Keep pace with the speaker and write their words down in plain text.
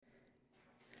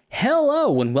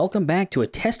Hello, and welcome back to a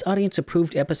test audience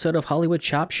approved episode of Hollywood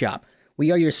Chop Shop.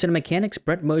 We are your cinemechanics,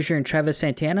 Brett Mosier and Travis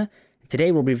Santana. And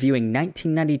today we're reviewing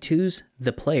 1992's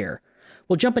The Player.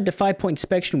 We'll jump into 5-point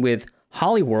inspection with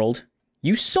Hollyworld,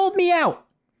 You Sold Me Out,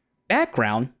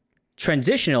 Background,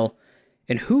 Transitional,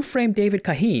 and Who Framed David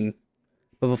Kahane.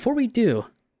 But before we do,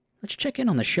 let's check in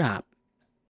on the shop.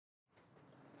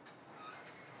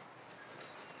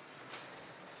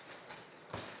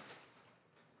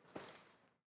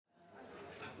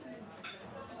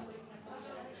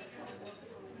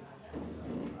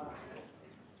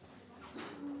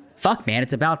 Fuck, man,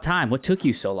 it's about time. What took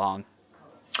you so long?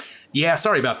 Yeah,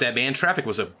 sorry about that, man. Traffic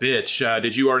was a bitch.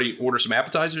 Did you already order some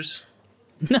appetizers?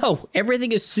 No,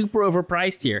 everything is super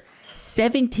overpriced here.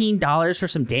 $17 for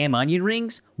some damn onion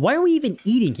rings? Why are we even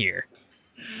eating here?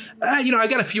 I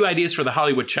got a few ideas for the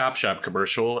Hollywood Chop Shop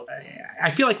commercial. I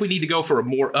feel like we need to go for a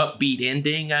more upbeat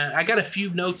ending. I got a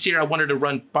few notes here I wanted to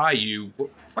run by you.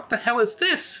 What the hell is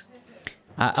this?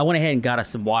 I went ahead and got us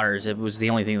some waters. It was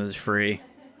the only thing that was free.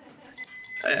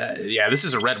 Yeah, this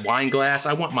is a red wine glass.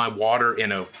 I want my water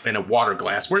in a water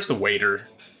glass. Where's the waiter?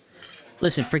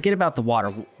 Listen, forget about the water.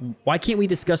 Why can't we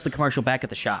discuss the commercial back at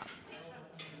the shop?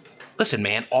 Listen,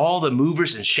 man, all the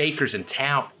movers and shakers in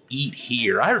town eat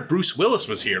here. I heard Bruce Willis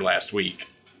was here last week.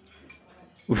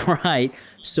 Right,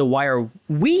 so why are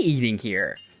we eating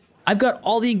here? I've got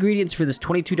all the ingredients for this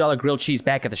 $22 grilled cheese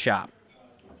back at the shop.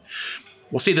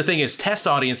 Well, see, the thing is, test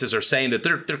audiences are saying that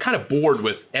they're kind of bored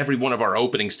with every one of our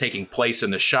openings taking place in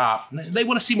the shop. They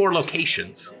want to see more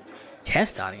locations.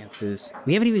 Test audiences?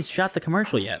 We haven't even shot the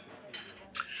commercial yet.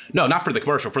 No, not for the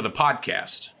commercial, for the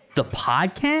podcast. The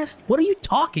podcast? What are you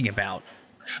talking about?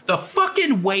 The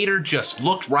fucking waiter just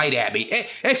looked right at me. Hey,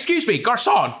 excuse me,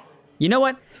 garçon. You know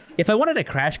what? If I wanted a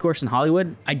crash course in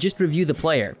Hollywood, I'd just review The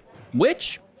Player,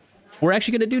 which we're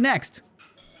actually going to do next.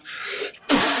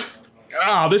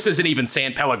 Oh, this isn't even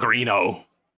San Pellegrino.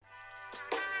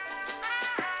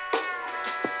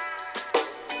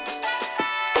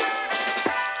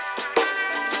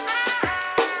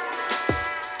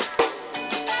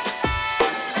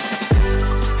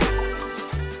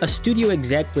 A studio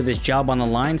exec with his job on the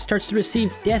line starts to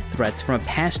receive death threats from a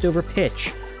passed-over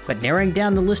pitch, but narrowing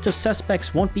down the list of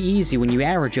suspects won't be easy when you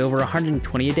average over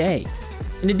 120 a day.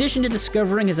 In addition to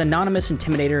discovering his anonymous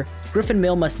intimidator, Griffin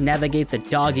Mill must navigate the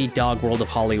dog-eat-dog world of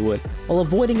Hollywood while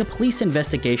avoiding a police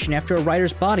investigation after a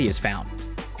writer's body is found.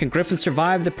 Can Griffin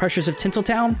survive the pressures of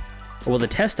Tinseltown, or will the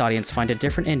test audience find a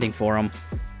different ending for him?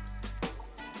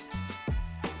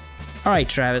 Alright,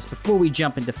 Travis, before we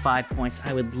jump into 5 points,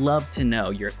 I would love to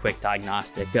know your quick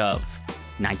diagnostic of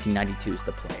 1992's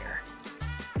The Player.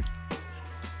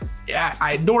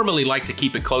 I normally like to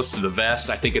keep it close to the vest.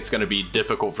 I think it's going to be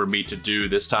difficult for me to do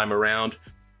this time around.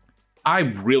 I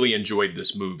really enjoyed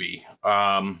this movie.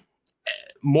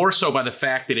 More so by the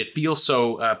fact that it feels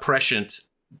so prescient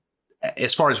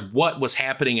as far as what was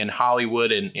happening in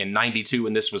Hollywood in 92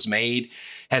 when this was made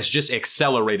has just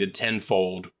accelerated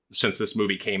tenfold since this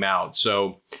movie came out.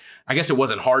 So I guess it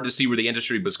wasn't hard to see where the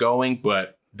industry was going,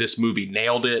 but this movie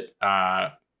nailed it.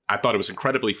 I thought it was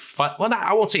incredibly fun. Well,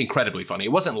 I won't say incredibly funny.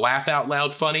 It wasn't laugh out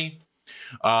loud funny.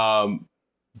 But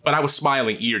I was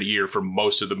smiling ear to ear for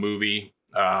most of the movie.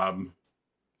 I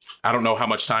don't know how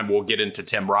much time we'll get into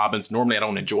Tim Robbins. Normally, I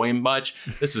don't enjoy him much.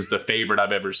 This is the favorite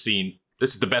I've ever seen.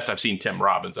 This is the best I've seen Tim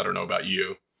Robbins. I don't know about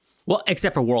you. Well,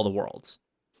 except for World of Worlds.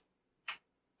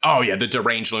 Oh, yeah. The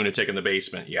deranged lunatic in the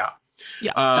basement. Yeah.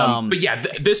 Yeah. But yeah,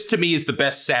 this to me is the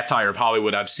best satire of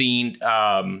Hollywood I've seen.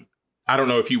 I don't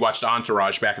know if you watched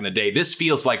Entourage back in the day. This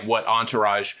feels like what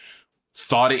Entourage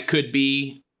thought it could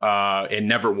be and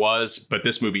never was, but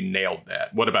this movie nailed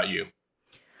that. What about you?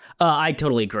 I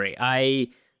totally agree.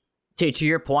 To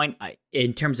your point,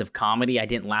 in terms of comedy, I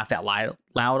didn't laugh out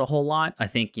loud a whole lot. I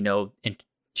think, in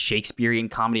Shakespearean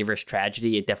comedy versus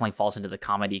tragedy, it definitely falls into the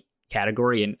comedy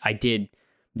category, and I did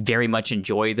very much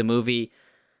enjoy the movie.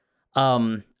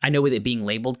 I know with it being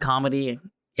labeled comedy,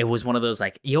 it was one of those,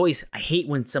 like, I hate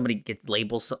when somebody gets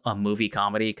labeled a movie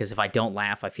comedy, because if I don't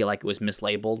laugh, I feel like it was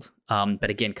mislabeled. But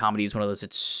again, comedy is one of those,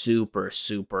 it's super,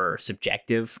 super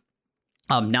subjective.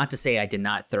 Not to say I did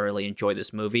not thoroughly enjoy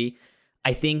this movie.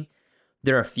 I think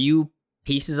there are a few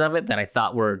pieces of it that I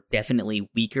thought were definitely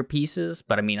weaker pieces,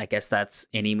 but I mean, I guess that's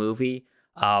any movie.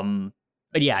 But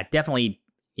yeah, definitely,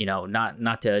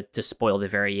 not to spoil the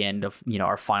very end of,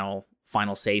 our final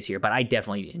says here, but I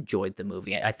definitely enjoyed the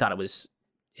movie. I thought it was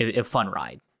a fun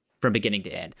ride from beginning to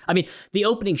end. I mean, the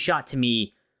opening shot to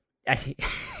me,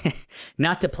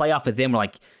 not to play off of them,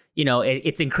 like,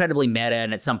 it's incredibly meta.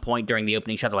 And at some point during the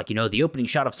opening shot, they're like, the opening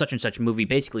shot of such and such movie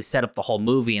basically set up the whole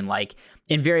movie. And like,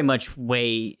 in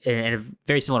a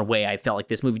very similar way, I felt like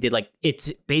this movie did. Like,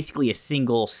 it's basically a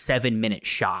single 7-minute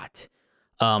shot.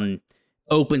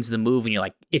 Opens the movie and you're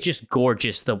like, it's just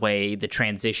gorgeous the way the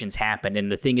transitions happen.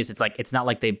 And the thing is, it's not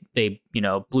like they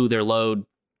blew their load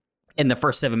in the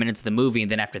first 7 minutes of the movie, and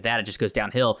then after that it just goes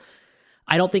downhill.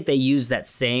 I don't think they use that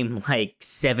same like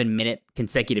 7-minute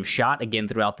consecutive shot again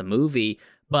throughout the movie,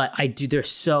 but I do.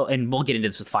 And we'll get into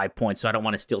this with 5 points, so I don't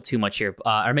want to steal too much here.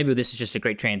 Or maybe this is just a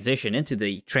great transition into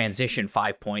the transition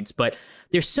 5 points, but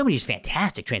there's so many just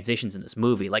fantastic transitions in this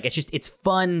movie. Like, it's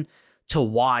fun to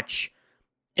watch.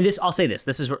 And I'll say this.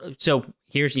 So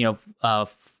here's,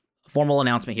 formal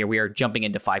announcement here. We are jumping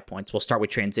into 5 points. We'll start with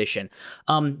transition.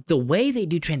 The way they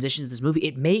do transitions in this movie,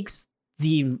 it makes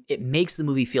the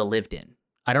movie feel lived in.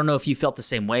 I don't know if you felt the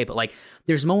same way, but like,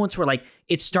 there's moments where like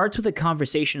it starts with a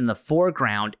conversation in the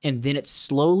foreground and then it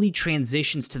slowly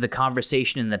transitions to the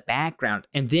conversation in the background.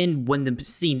 And then when the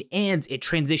scene ends, it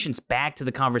transitions back to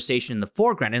the conversation in the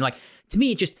foreground. And like, to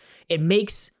me,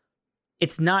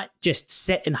 it's not just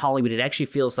set in Hollywood. It actually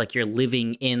feels like you're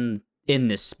living in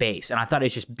this space. And I thought it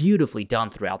was just beautifully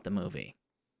done throughout the movie.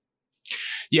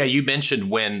 Yeah, you mentioned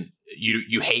when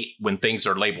you hate when things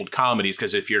are labeled comedies,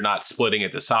 because if you're not splitting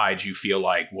at the sides, you feel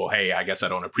like, well, hey, I guess I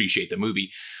don't appreciate the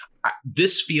movie.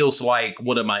 This feels like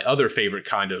one of my other favorite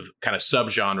kind of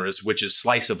subgenres, which is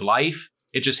slice of life.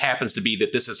 It just happens to be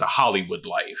that this is a Hollywood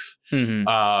life. Mm-hmm.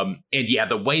 And yeah,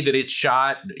 the way that it's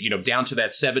shot, down to that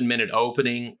 7-minute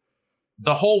opening,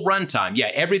 the whole runtime.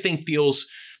 Yeah, everything feels,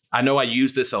 I know I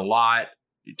use this a lot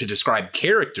to describe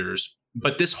characters,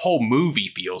 but this whole movie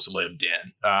feels lived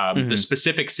in. The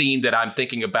specific scene that I'm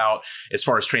thinking about as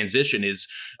far as transition is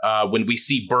when we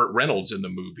see Burt Reynolds in the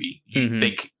movie.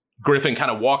 Griffin kind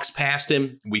of walks past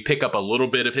him. We pick up a little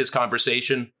bit of his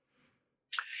conversation.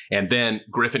 And then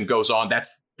Griffin goes on.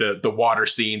 That's the water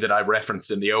scene that I referenced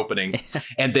in the opening.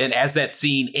 And then as that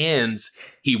scene ends,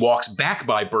 he walks back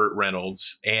by Burt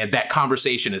Reynolds and that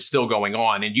conversation is still going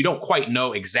on. And you don't quite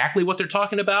know exactly what they're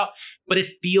talking about, but it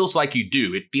feels like you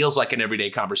do. It feels like an everyday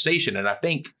conversation. And I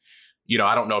think,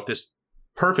 I don't know if this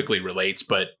perfectly relates,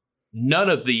 but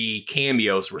none of the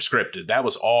cameos were scripted. That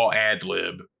was all ad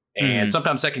lib. And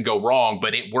sometimes that can go wrong,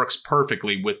 but it works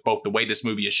perfectly with both the way this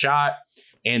movie is shot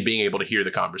and being able to hear the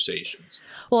conversations.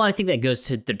 Well, I think that goes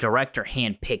to the director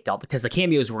handpicked all, because the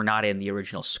cameos were not in the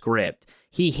original script.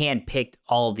 He handpicked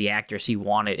all of the actors he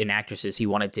wanted and actresses he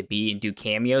wanted to be and do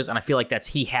cameos. And I feel like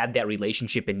he had that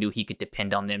relationship and knew he could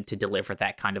depend on them to deliver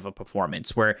that kind of a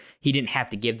performance where he didn't have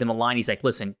to give them a line. He's like,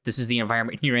 listen, this is the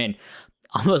environment you're in.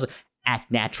 Almost act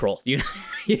natural. It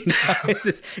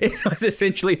was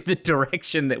essentially the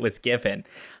direction that was given.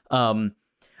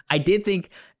 I did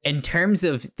think, in terms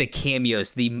of the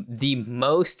cameos, the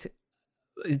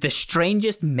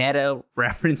strangest meta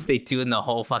reference they do in the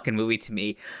whole fucking movie to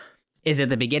me is at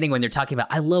the beginning when they're talking about,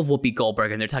 I love Whoopi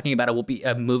Goldberg, and they're talking about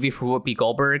a movie for Whoopi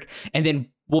Goldberg, and then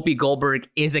Whoopi Goldberg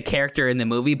is a character in the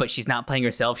movie, but she's not playing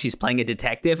herself. She's playing a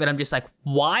detective. And I'm just like,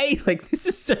 why? Like, this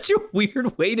is such a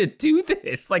weird way to do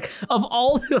this. Like,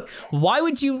 why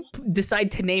would you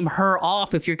decide to name her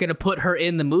off if you're going to put her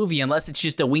in the movie, unless it's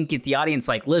just a wink at the audience?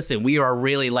 Like, listen, we are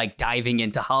really like diving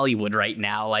into Hollywood right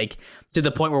now. Like, to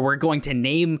the point where we're going to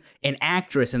name an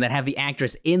actress and then have the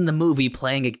actress in the movie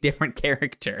playing a different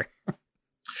character.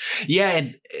 Yeah.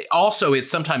 And also it's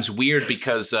sometimes weird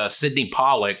because Sidney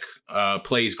Pollack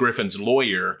plays Griffin's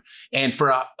lawyer. And for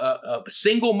a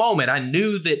single moment, I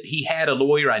knew that he had a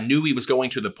lawyer. I knew he was going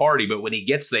to the party. But when he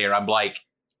gets there, I'm like,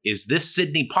 is this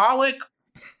Sidney Pollack?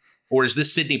 Or is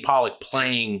this Sidney Pollack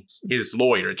playing his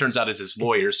lawyer? It turns out it's his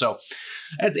lawyer. So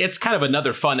it's kind of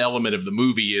another fun element of the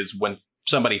movie is when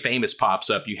somebody famous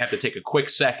pops up, you have to take a quick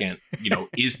second.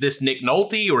 Is this Nick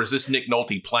Nolte or is this Nick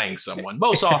Nolte playing someone?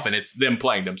 Most often it's them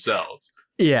playing themselves.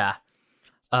 Yeah.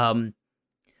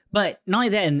 But not only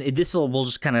that, and we'll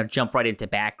just kind of jump right into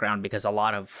background, because a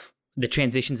lot of the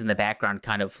transitions in the background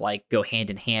kind of like go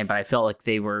hand in hand, but I felt like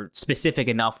they were specific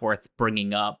enough worth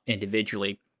bringing up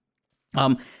individually.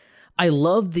 I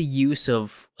love the use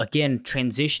of, again,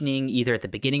 transitioning either at the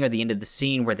beginning or the end of the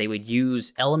scene where they would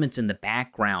use elements in the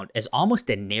background as almost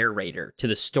a narrator to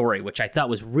the story, which I thought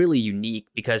was really unique,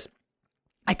 because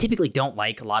I typically don't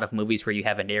like a lot of movies where you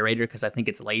have a narrator because I think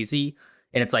it's lazy.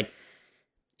 And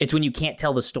it's when you can't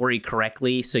tell the story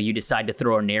correctly, so you decide to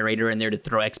throw a narrator in there to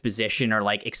throw exposition or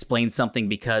like explain something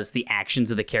because the actions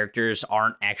of the characters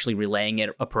aren't actually relaying it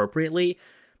appropriately.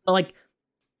 But like,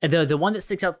 The one that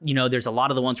sticks out, there's a lot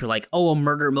of the ones where like, oh, a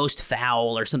murder most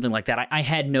foul or something like that. I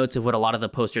had notes of what a lot of the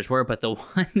posters were, but the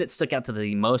one that stuck out to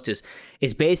the most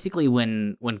is basically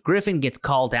when Griffin gets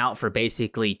called out for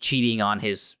basically cheating on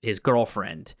his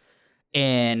girlfriend.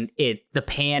 And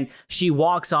she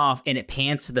walks off and it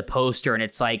pans to the poster and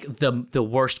it's like the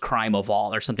worst crime of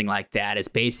all or something like that is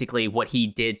basically what he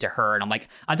did to her. And I'm like,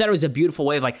 I thought it was a beautiful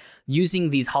way of like using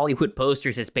these Hollywood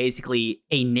posters as basically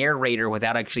a narrator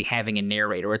without actually having a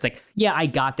narrator. Where it's like, yeah, I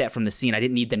got that from the scene. I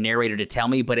didn't need the narrator to tell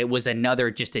me, but it was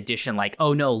another just addition like,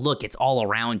 oh no, look, it's all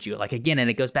around you. Like again, and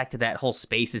it goes back to that whole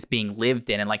space is being lived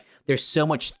in. And like, there's so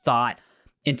much thought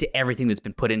into everything that's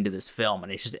been put into this film.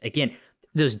 And it's just, again,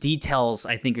 those details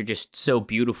I think are just so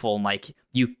beautiful, and like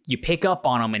you pick up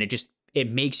on them and it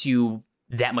makes you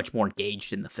that much more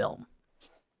engaged in the film.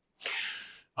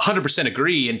 100%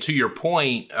 agree. And to your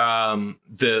point,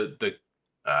 the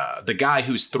guy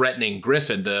who's threatening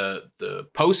Griffin, the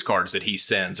postcards that he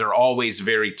sends are always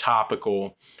very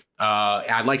topical.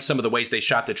 I like some of the ways they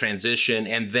shot the transition,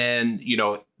 and then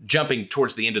jumping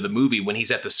towards the end of the movie when he's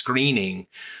at the screening.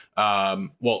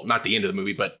 Well, not the end of the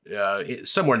movie, but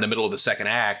somewhere in the middle of the second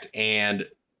act, and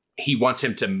he wants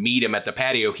him to meet him at the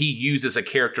patio. He uses a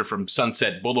character from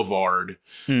Sunset Boulevard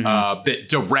that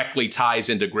directly ties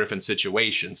into Griffin's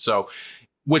situation. So,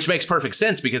 which makes perfect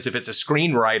sense because if it's a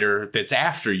screenwriter that's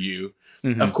after you,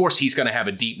 of course he's going to have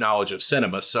a deep knowledge of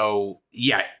cinema. So,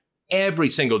 yeah, every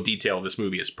single detail of this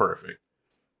movie is perfect.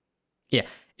 Yeah,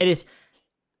 it is.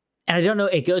 And I don't know,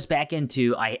 it goes back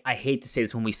into, I hate to say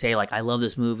this when we say, like, I love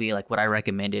this movie, like, would I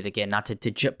recommend it? Again, not to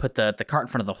put the cart in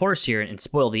front of the horse here and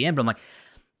spoil the end, but I'm like,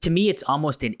 to me, it's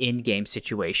almost an Endgame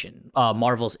situation,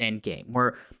 Marvel's Endgame,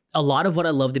 where a lot of what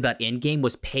I loved about Endgame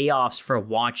was payoffs for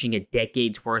watching a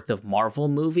decade's worth of Marvel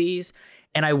movies.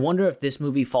 And I wonder if this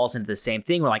movie falls into the same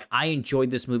thing where like I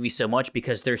enjoyed this movie so much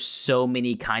because there's so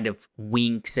many kind of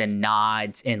winks and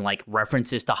nods and like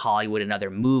references to Hollywood and other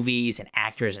movies and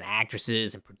actors and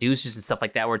actresses and producers and stuff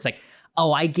like that, where it's like,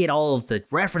 oh, I get all of the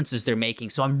references they're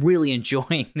making, so I'm really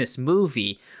enjoying this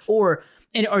movie. Or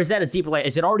is that a deeper way?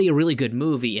 Is it already a really good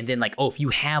movie? And then like, oh, if you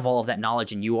have all of that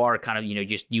knowledge and you are kind of,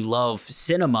 you love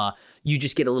cinema, you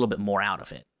just get a little bit more out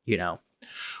of it,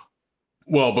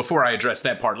 Well, before I address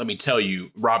that part, let me tell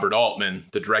you, Robert Altman,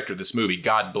 the director of this movie,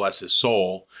 God bless his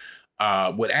soul,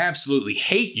 would absolutely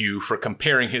hate you for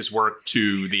comparing his work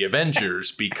to the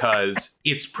Avengers, because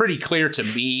it's pretty clear to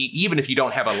me, even if you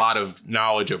don't have a lot of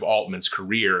knowledge of Altman's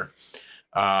career,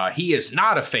 he is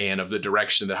not a fan of the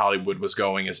direction that Hollywood was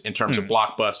going in terms of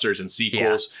blockbusters and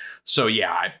sequels. Yeah. So,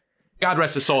 yeah, God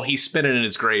rest his soul, he's spinning in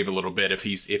his grave a little bit if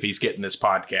he's getting this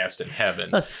podcast in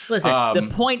heaven. Listen, the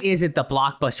point isn't the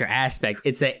blockbuster aspect.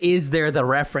 It's is there the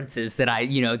references that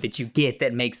that you get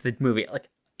that makes the movie like.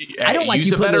 I don't like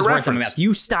you putting those words in my mouth.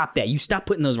 You stop that. You stop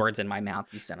putting those words in my mouth,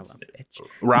 you son of a bitch.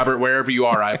 Robert, wherever you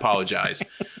are, I apologize.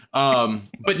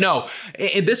 But no,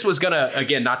 this was going to,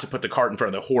 again, not to put the cart in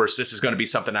front of the horse, this is going to be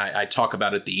something I talk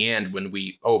about at the end when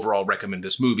we overall recommend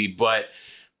this movie. But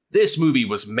this movie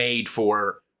was made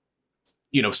for,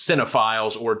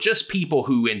 cinephiles or just people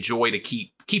who enjoy to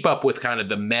keep up with kind of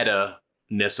the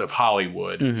meta-ness of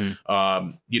Hollywood.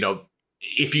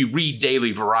 If you read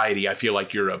Daily Variety, I feel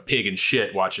like you're a pig in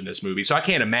shit watching this movie. So I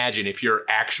can't imagine if you're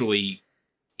actually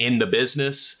in the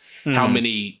business, how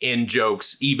many in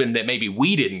jokes, even that maybe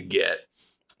we didn't get.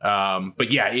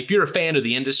 But yeah, if you're a fan of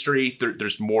the industry,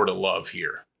 there's more to love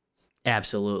here.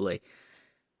 Absolutely.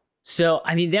 So,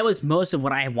 I mean, that was most of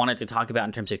what I wanted to talk about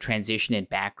in terms of transition and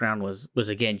background was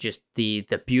again, just the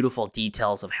beautiful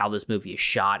details of how this movie is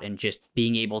shot and just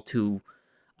being able to,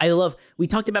 we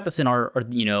talked about this in our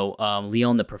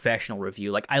Leon the Professional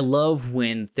review. Like, I love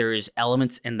when there's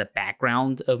elements in the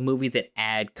background of movie that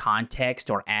add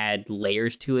context or add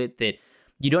layers to it that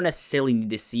you don't necessarily need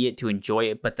to see it to enjoy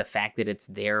it, but the fact that it's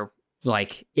there,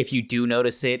 like, if you do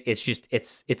notice it, it's just,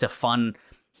 it's a fun,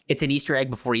 it's an Easter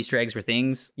egg before Easter eggs were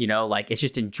things, like, it's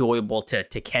just enjoyable to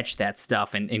catch that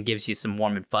stuff and gives you some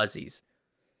warm and fuzzies.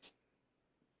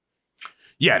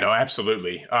 Yeah, no,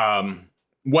 absolutely.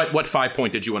 What 5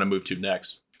 point did you want to move to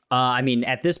next? I mean,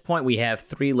 at this point, we have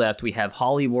 3 left. We have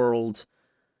Hollyworld,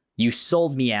 You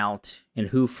Sold Me Out, and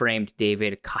Who Framed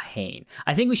David Kahane.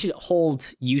 I think we should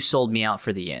hold You Sold Me Out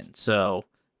for the end. So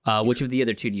which of the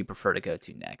other 2 do you prefer to go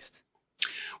to next?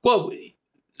 Well,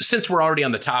 since we're already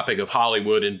on the topic of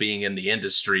Hollywood and being in the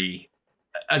industry,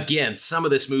 again, some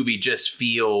of this movie just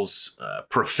feels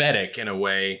prophetic in a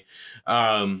way.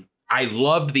 I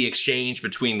loved the exchange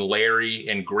between Larry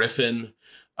and Griffin.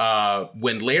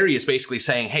 when Larry is basically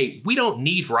saying, hey, we don't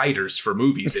need writers for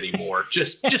movies anymore.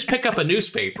 just pick up a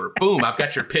newspaper. Boom, I've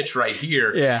got your pitch right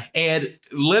here. Yeah. And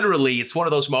literally, it's one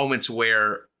of those moments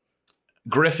where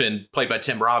Griffin, played by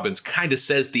Tim Robbins, kind of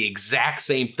says the exact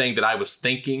same thing that I was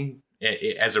thinking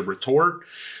as a retort.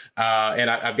 And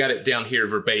I've got it down here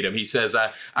verbatim. He says,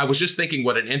 I was just thinking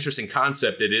what an interesting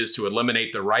concept it is to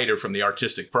eliminate the writer from the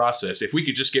artistic process. If we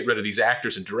could just get rid of these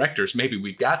actors and directors, maybe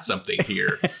we've got something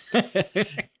here.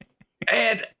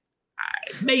 And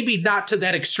maybe not to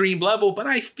that extreme level, but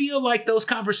I feel like those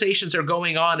conversations are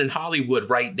going on in Hollywood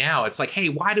right now. It's like, hey,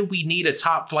 why do we need a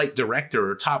top flight director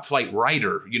or top flight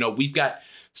writer? You know, we've got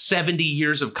 70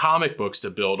 years of comic books to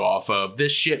build off of.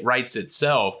 This shit writes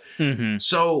itself. Mm-hmm.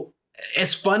 So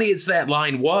as funny as that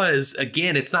line was,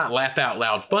 again, it's not laugh out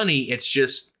loud funny. It's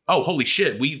just, oh, holy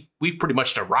shit, we've pretty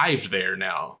much arrived there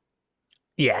now.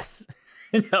 Yes.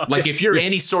 No, like if you're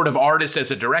any sort of artist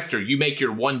as a director, you make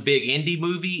your one big indie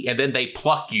movie and then they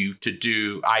pluck you to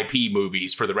do IP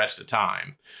movies for the rest of the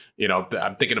time. You know,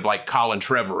 I'm thinking of like Colin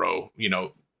Trevorrow, you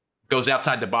know, goes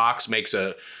outside the box, makes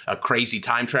a crazy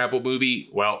time travel movie.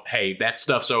 Well, hey, that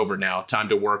stuff's over now. Time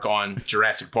to work on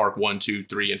Jurassic Park 1, 2,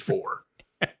 3, and 4.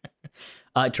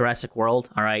 Jurassic World.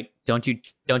 All right. Don't you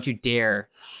dare,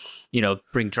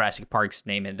 bring Jurassic Park's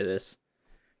name into this.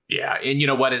 Yeah, and you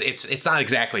know what? It's not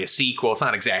exactly a sequel. It's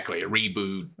not exactly a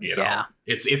reboot. You know, yeah.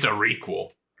 It's a requel.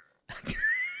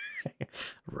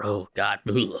 Oh God,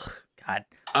 ugh. God,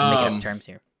 I'm making up terms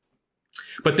here.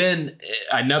 But then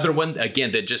another one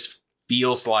again that just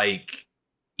feels like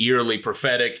eerily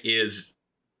prophetic is,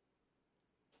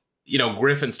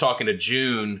 Griffin's talking to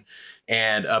June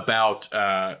and about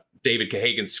David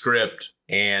Cahagan's script.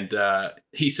 And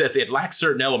he says it lacks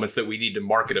certain elements that we need to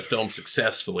market a film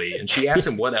successfully. And she asks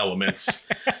him what elements: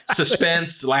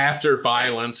 suspense, laughter,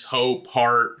 violence, hope,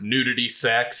 heart, nudity,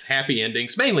 sex, happy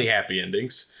endings, mainly happy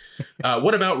endings.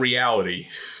 What about reality?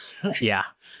 Yeah.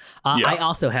 I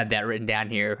also had that written down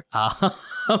here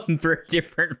for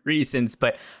different reasons.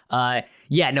 But I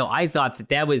thought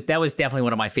that was definitely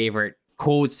one of my favorite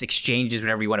quotes, exchanges,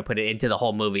 whatever you want to put it, into the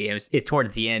whole movie. It was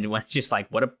towards the end when it's just like,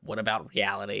 what about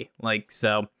reality? Like,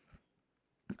 so.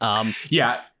 I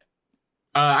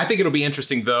think it'll be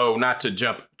interesting, though, not to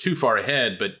jump too far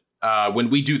ahead, but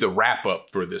when we do the wrap up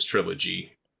for this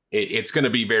trilogy, it's going to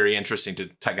be very interesting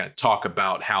to kind of talk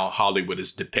about how Hollywood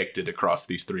is depicted across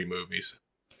these three movies.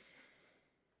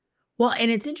 Well,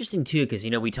 and it's interesting, too, because,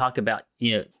 we talk about,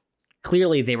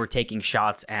 clearly they were taking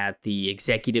shots at the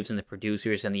executives and the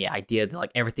producers and the idea that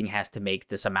like everything has to make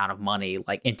this amount of money,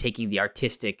 like, and taking the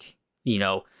artistic,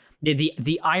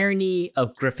 the irony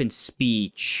of Griffin's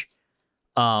speech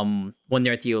when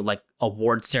they're at the like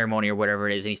award ceremony or whatever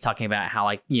it is. And he's talking about how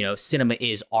like, cinema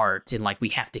is art and like we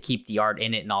have to keep the art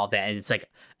in it and all that. And it's like,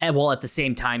 at the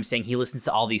same time saying he listens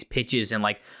to all these pitches and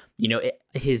like,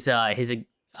 his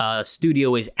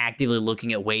studio is actively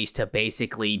looking at ways to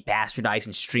basically bastardize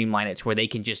and streamline it to where they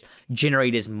can just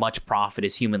generate as much profit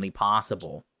as humanly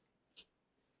possible.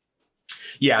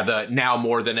 Yeah, the now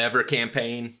more than ever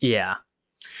campaign. Yeah.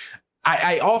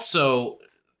 I also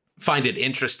find it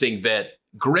interesting that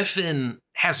Griffin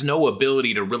has no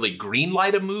ability to really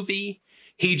greenlight a movie.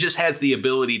 He just has the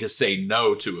ability to say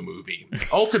no to a movie.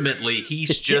 Ultimately,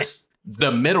 he's just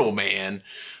the middleman,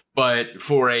 but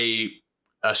for a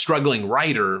struggling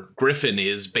writer, Griffin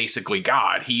is basically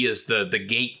God. He is the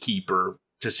gatekeeper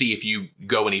to see if you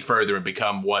go any further and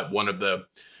become one of the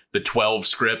 12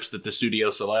 scripts that the studio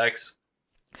selects.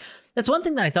 That's one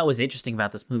thing that I thought was interesting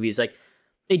about this movie is like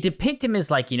they depict him as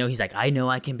like, he's like, I know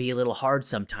I can be a little hard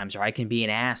sometimes, or I can be an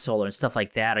asshole and stuff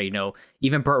like that. Or,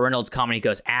 even Burt Reynolds' comedy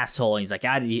goes asshole. And he's like,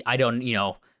 I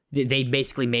don't, they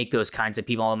basically make those kinds of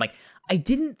people. I'm like, I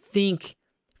didn't think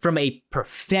from a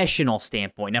professional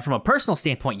standpoint. Now, from a personal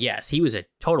standpoint, yes, he was a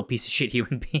total piece of shit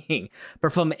human being.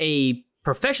 But from a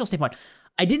professional standpoint,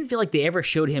 I didn't feel like they ever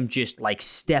showed him just like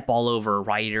step all over a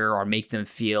writer or make them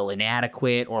feel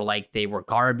inadequate or like they were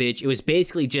garbage. It was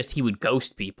basically just he would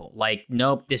ghost people. Like,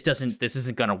 nope, this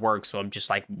isn't going to work. So I'm just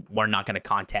like, we're not going to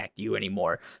contact you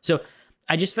anymore. So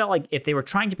I just felt like if they were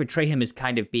trying to portray him as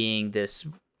kind of being this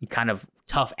kind of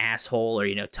tough asshole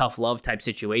or, tough love type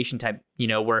situation type,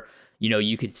 where,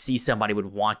 you could see somebody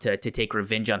would want to take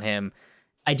revenge on him.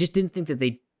 I just didn't think that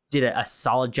they did a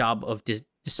solid job of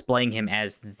displaying him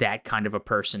as that kind of a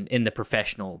person in the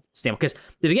professional standpoint. Because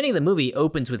the beginning of the movie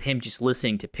opens with him just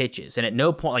listening to pitches. And at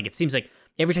no point, like, it seems like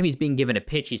every time he's being given a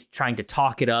pitch, he's trying to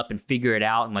talk it up and figure it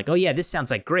out. And like, oh yeah, this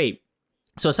sounds like great.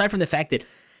 So aside from the fact that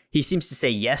he seems to say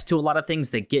yes to a lot of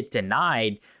things that get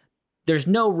denied, there's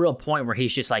no real point where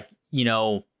he's just like,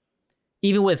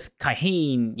 even with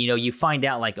Kahane, you know, you find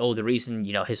out like, oh, the reason,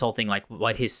 you know, his whole thing, like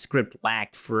what his script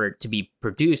lacked for it to be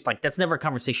produced, like that's never a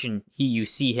conversation you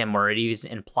see him, or it is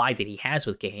implied that he has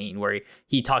with Kahane, where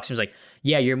he talks to him like,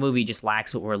 yeah, your movie just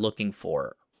lacks what we're looking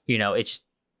for. You know, it's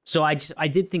so I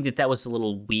did think that was a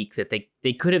little weak, that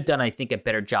they could have done, I think, a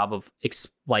better job of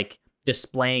like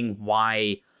displaying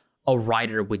why a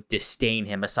writer would disdain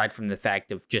him, aside from the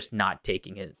fact of just not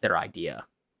taking their idea.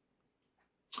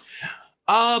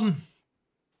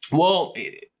 Well,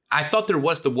 I thought there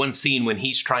was the one scene when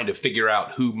he's trying to figure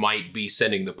out who might be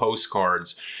sending the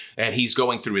postcards, and he's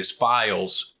going through his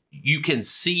files. You can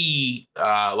see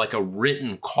like a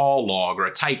written call log or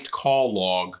a typed call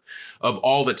log of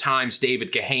all the times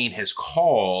David Kahane has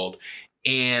called,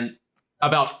 and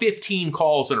about 15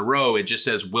 calls in a row, it just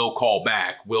says, "We'll call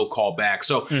back, we'll call back."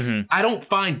 So I don't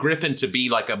find Griffin to be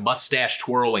like a mustache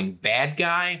twirling bad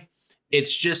guy.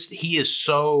 It's just he is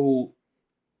so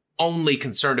only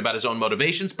concerned about his own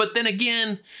motivations. But then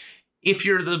again, if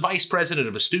you're the vice president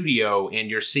of a studio and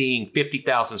you're seeing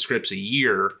 50,000 scripts a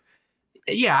year,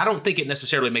 yeah, I don't think it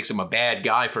necessarily makes him a bad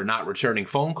guy for not returning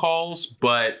phone calls.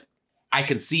 But I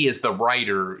can see as the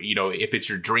writer, you know, if it's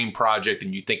your dream project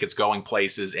and you think it's going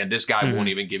places and this guy won't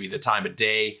even give you the time of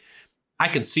day, I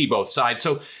can see both sides.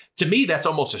 So to me, that's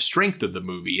almost a strength of the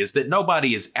movie, is that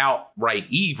nobody is outright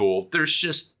evil. There's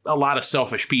just a lot of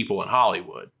selfish people in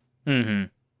Hollywood.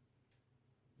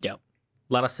 Yep.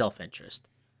 A lot of self-interest.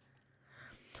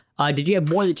 Did you have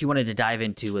more that you wanted to dive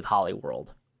into with Hollyworld?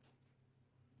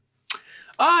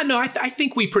 No, I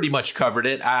think we pretty much covered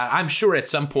it. I'm sure at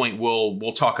some point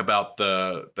we'll talk about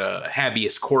the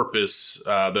habeas corpus,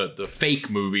 the fake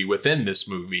movie within this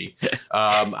movie.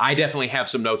 I definitely have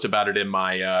some notes about it in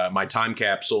my my time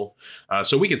capsule,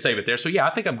 so we can save it there. So yeah,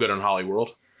 I think I'm good on Hollyworld.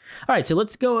 All right, so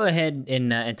let's go ahead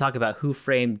and talk about Who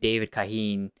Framed David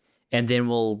Kahane, and then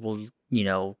we'll you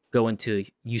know go into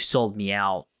You Sold Me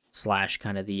Out /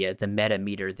 kind of the meta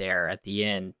meter there at the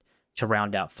end to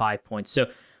round out 5 points. So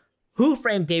Who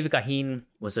Framed David Kahane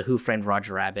was a Who Framed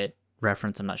Roger Rabbit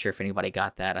reference. I'm not sure if anybody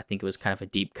got that. I think it was kind of a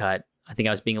deep cut. I think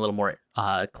I was being a little more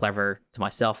clever to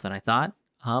myself than I thought.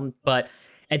 But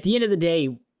at the end of the day,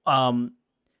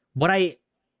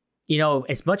 you know,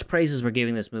 as much praise as we're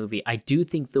giving this movie, I do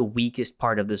think the weakest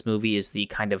part of this movie is the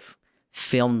kind of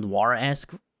film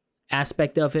noir-esque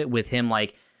aspect of it, with him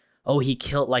like, oh, he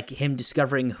killed, like him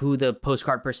discovering who the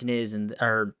postcard person is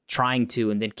or trying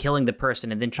to, and then killing the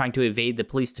person and then trying to evade the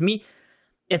police. To me,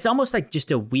 it's almost like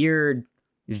just a weird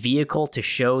vehicle to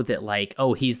show that like,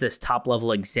 oh, he's this top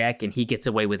level exec and he gets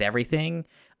away with everything.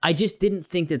 I just didn't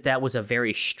think that was a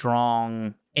very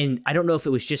strong, and I don't know if it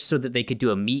was just so that they could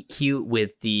do a meet cute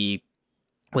with the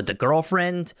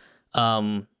girlfriend.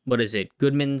 What is it?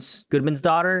 Goodman's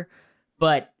daughter.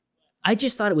 But I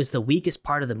just thought it was the weakest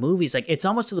part of the movie. It's like, it's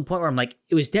almost to the point where I'm like,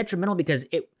 it was detrimental because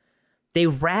they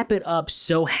wrap it up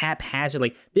so haphazard.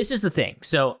 Like, this is the thing.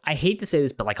 So I hate to say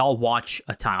this, but like, I'll watch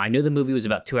a time. I know the movie was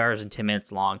about 2 hours and 10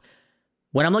 minutes long.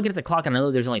 When I'm looking at the clock and I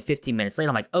know there's only 15 minutes late,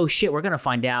 I'm like, oh shit, we're going to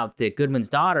find out that Goodman's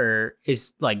daughter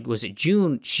is like, was it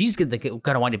June? She's going to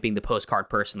wind up being the postcard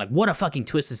person. Like, what a fucking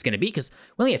twist this is going to be, because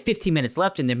we only have 15 minutes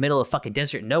left in the middle of fucking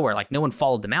desert nowhere. Like, no one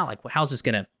followed them out. Like, how's this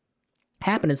going to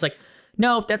happen? It's like,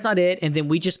 no, that's not it. And then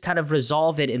we just kind of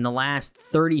resolve it in the last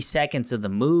 30 seconds of the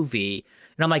movie.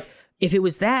 And I'm like, if it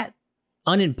was that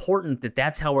unimportant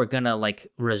that's how we're going to like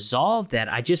resolve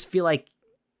that, I just feel like,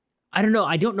 I don't know.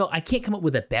 I can't come up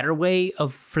with a better way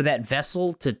for that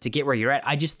vessel to get where you're at.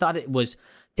 I just thought it was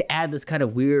to add this kind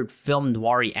of weird film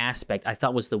noir-y aspect. I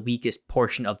thought was the weakest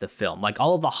portion of the film. Like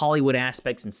all of the Hollywood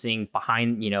aspects and seeing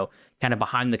behind, you know, kind of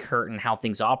behind the curtain, how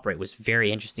things operate was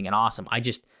very interesting and awesome.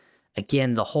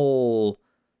 Again, the whole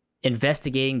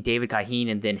investigating David Kahane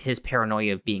and then his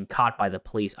paranoia of being caught by the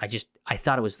police, I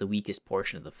thought it was the weakest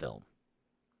portion of the film.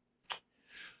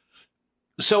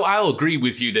 So I'll agree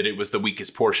with you that it was the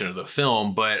weakest portion of the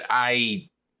film, but I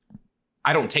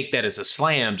don't take that as a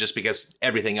slam just because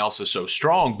everything else is so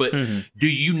strong. But do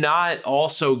you not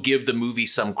also give the movie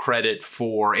some credit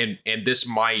for, and this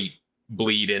might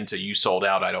bleed into You Sold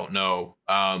Out, I don't know,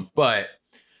 but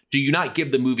do you not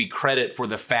give the movie credit for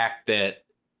the fact that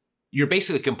you're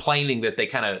basically complaining that they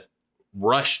kind of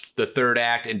rushed the third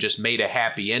act and just made a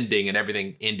happy ending and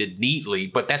everything ended neatly?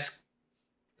 But that's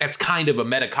kind of a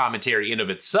meta commentary in of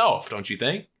itself, don't you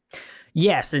think?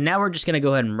 Yes, and now we're just going to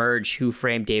go ahead and merge Who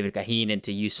Framed David Kahane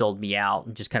into You Sold Me Out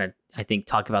and just kind of, I think,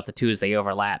 talk about the two as they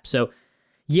overlap. So,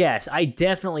 yes, I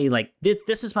definitely, like,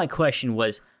 this is my question,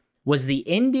 was the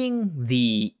ending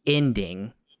the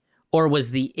ending, or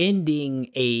was the ending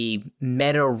a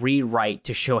meta rewrite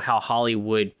to show how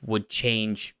Hollywood would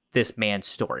change this man's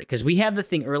story. Because we have the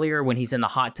thing earlier when he's in the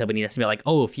hot tub and he has to be like,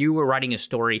 oh, if you were writing a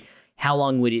story, how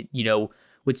long would it,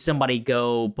 would somebody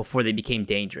go before they became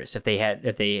dangerous if they had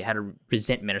a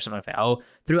resentment or something like that? Oh,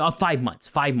 through 5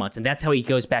 months. And that's how he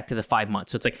goes back to the 5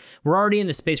 months. So it's like, we're already in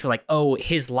the space where like, oh,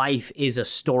 his life is a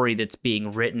story that's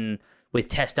being written with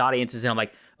test audiences. And I'm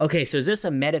like, okay, so is this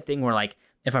a meta thing where like,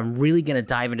 if I'm really going to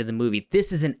dive into the movie,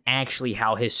 this isn't actually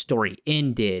how his story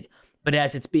ended, but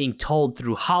as it's being told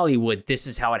through Hollywood, this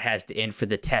is how it has to end for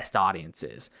the test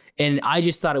audiences. And I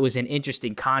just thought it was an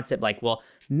interesting concept. Like, well,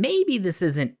 maybe this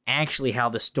isn't actually how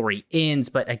the story ends.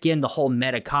 But again, the whole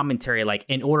meta commentary, like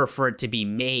in order for it to be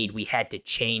made, we had to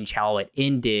change how it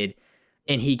ended.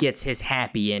 And he gets his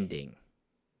happy ending.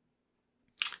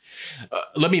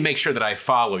 Let me make sure that I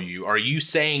follow you. Are you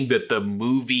saying that the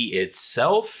movie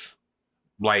itself,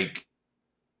 like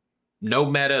no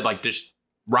meta, like just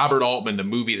Robert Altman, the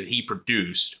movie that he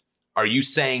produced, are you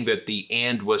saying that the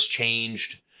end was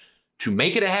changed to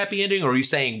make it a happy ending, or are you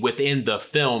saying within the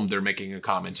film they're making a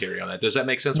commentary on that? Does that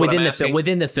make sense? Within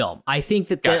the film, I think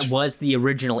that was the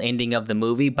original ending of the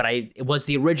movie, but was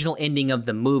the original ending of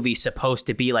the movie supposed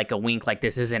to be like a wink, like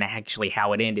this isn't actually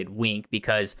how it ended, wink,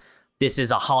 because this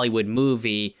is a Hollywood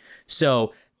movie.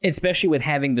 So especially with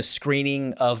having the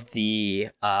screening of the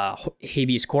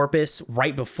habeas corpus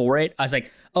right before it, I was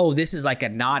like, oh, this is like a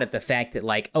nod at the fact that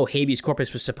like, oh, habeas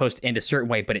corpus was supposed to end a certain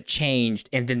way, but it changed.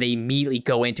 And then they immediately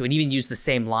go into and even use the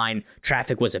same line,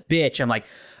 traffic was a bitch. I'm like,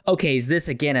 okay, is this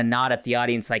again a nod at the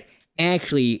audience? Like,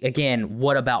 actually, again,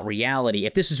 what about reality?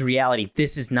 If this was reality,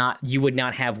 this is not, you would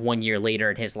not have 1 year later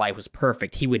and his life was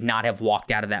perfect. He would not have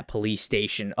walked out of that police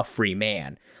station a free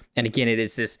man. And again, it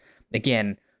is this,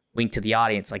 again, wink to the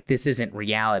audience, like this isn't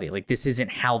reality. Like this isn't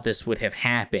how this would have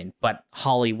happened. But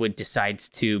Hollywood decides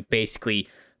to basically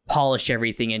polish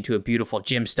everything into a beautiful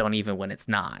gemstone, even when it's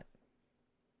not.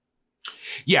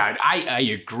 Yeah, I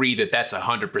agree that that's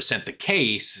 100% the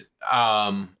case.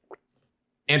 And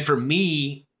for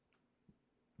me,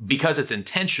 because it's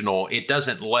intentional, it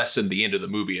doesn't lessen the end of the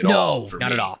movie at all. No,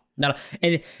 not at all. No,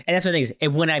 and that's the thing is,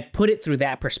 and when I put it through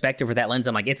that perspective or that lens,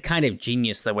 I'm like, it's kind of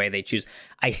genius the way they choose.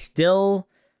 I still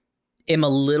am a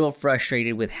little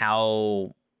frustrated with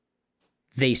how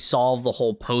they solve the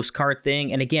whole postcard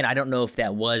thing. And again, I don't know if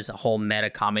that was a whole meta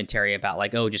commentary about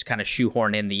like, oh, just kind of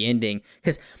shoehorn in the ending.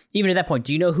 Because even at that point,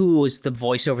 do you know who was the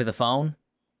voice over the phone?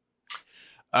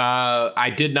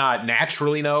 I did not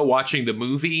naturally know watching the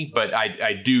movie, but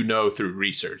I do know through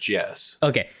research, yes.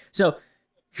 Okay, so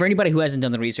for anybody who hasn't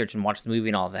done the research and watched the movie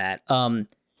and all that,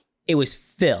 it was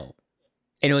Phil.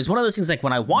 And it was one of those things like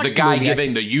when I watched the guy movie,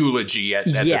 giving the eulogy at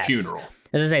the funeral.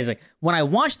 As I say, it's like when I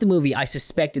watched the movie, I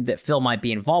suspected that Phil might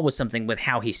be involved with something with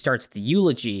how he starts the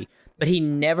eulogy, but he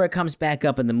never comes back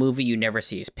up in the movie. You never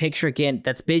see his picture again.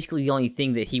 That's basically the only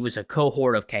thing, that he was a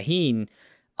cohort of Cahin.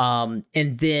 And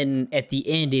then at the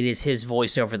end, it is his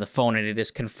voice over the phone, and it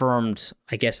is confirmed,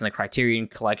 I guess, in the Criterion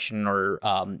Collection or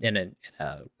in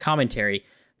a commentary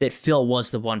that Phil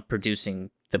was the one producing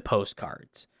the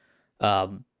postcards.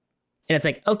 And it's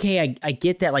like, okay, I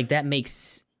get that. Like, that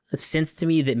makes sense to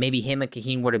me that maybe him and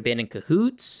Cahin would have been in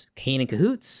cahoots. Cahin and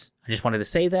cahoots. I just wanted to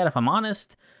say that, if I'm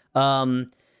honest. But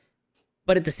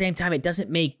at the same time, it doesn't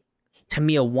make, to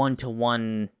me, a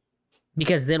one-to-one,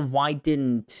 because then why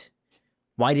didn't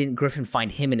Griffin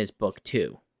find him in his book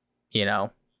too? You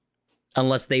know,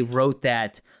 unless they wrote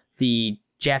that the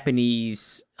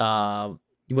Japanese, what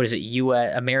is it,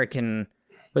 American,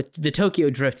 but the Tokyo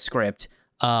Drift script,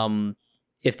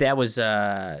 if that was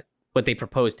what they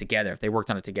proposed together, if they worked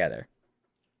on it together.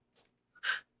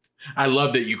 I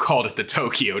love that you called it the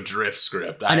Tokyo Drift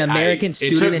script. An American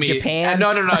student in Japan?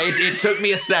 No. It took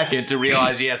me a second to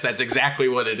realize, yes, that's exactly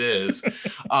what it is.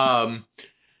 Well,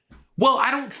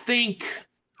 I don't think...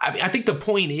 I think the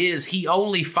point is he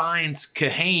only finds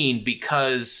Cahin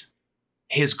because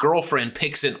his girlfriend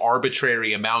picks an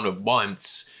arbitrary amount of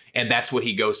months, and that's what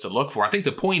he goes to look for. I think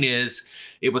the point is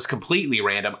it was completely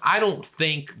random. I don't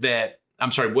think that...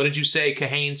 I'm sorry, what did you say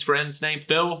Cahin's friend's name?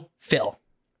 Phil.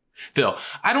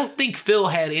 I don't think Phil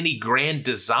had any grand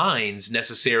designs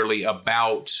necessarily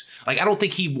about... Like, I don't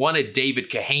think he wanted David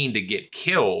Cahin to get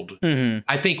killed. Mm-hmm.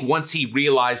 I think once he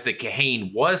realized that Cahin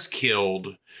was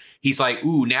killed... He's like,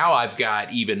 ooh, now I've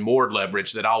got even more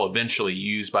leverage that I'll eventually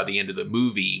use by the end of the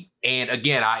movie. And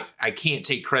again, I can't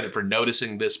take credit for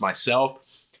noticing this myself,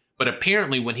 but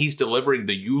apparently when he's delivering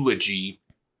the eulogy,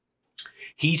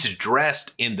 he's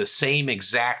dressed in the same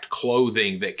exact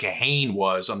clothing that Cahin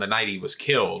was on the night he was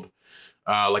killed.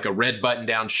 like a red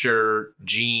button-down shirt,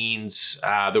 jeans.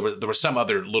 There was some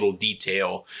other little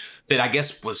detail that I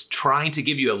guess was trying to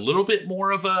give you a little bit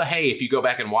more of a, hey, if you go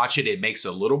back and watch it, it makes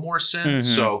a little more sense.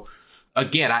 Mm-hmm. So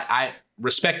again, I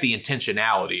respect the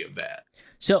intentionality of that.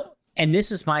 So, and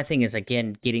this is my thing, is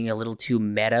again getting a little too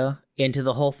meta into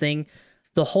the whole thing.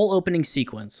 The whole opening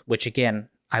sequence, which again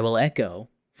I will echo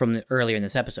from earlier in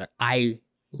this episode, I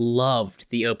loved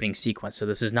the opening sequence. So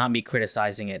this is not me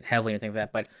criticizing it heavily or anything like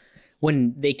that, but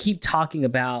when they keep talking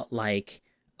about like,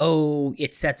 oh,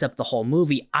 it sets up the whole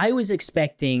movie, I was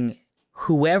expecting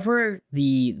whoever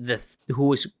who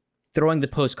was throwing the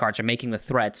postcards or making the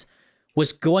threats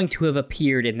was going to have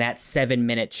appeared in that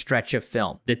 7-minute stretch of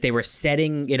film, that they were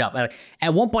setting it up.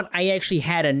 At one point, I actually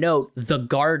had a note, the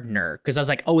gardener, because I was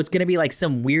like, oh, it's going to be like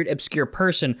some weird, obscure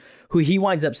person who he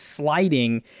winds up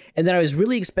sliding. And then I was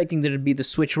really expecting there to be the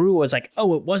switcheroo. I was like,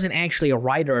 oh, it wasn't actually a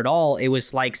writer at all. It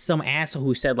was like some asshole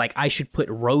who said, like, I should put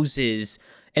roses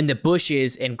in the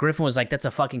bushes. And Griffin was like, that's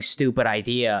a fucking stupid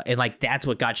idea. And like, that's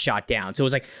what got shot down. So it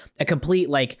was like a complete,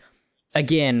 like,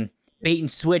 again, bait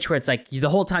and switch, where it's like the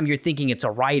whole time you're thinking it's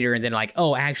a writer, and then like,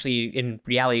 oh, actually in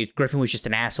reality Griffin was just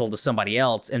an asshole to somebody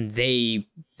else, and they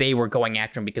were going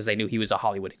after him because they knew he was a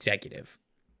Hollywood executive.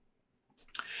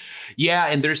 Yeah,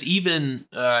 and there's even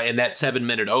in that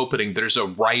 7-minute opening, there's a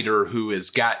writer who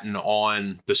has gotten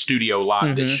on the studio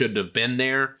lot that shouldn't have been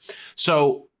there.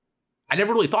 So I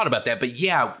never really thought about that, but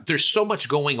yeah, there's so much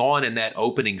going on in that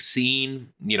opening scene,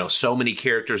 you know, so many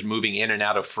characters moving in and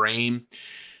out of frame.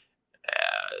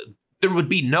 There would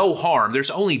be no harm. There's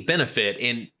only benefit.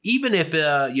 And even if,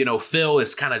 Phil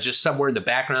is kind of just somewhere in the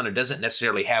background and doesn't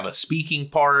necessarily have a speaking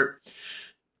part,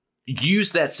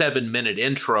 use that 7-minute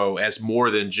intro as more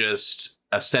than just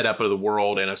a setup of the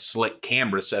world and a slick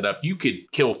camera setup. You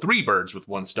could kill 3 birds with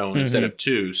one stone instead of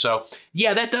 2. So,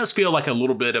 yeah, that does feel like a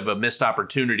little bit of a missed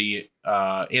opportunity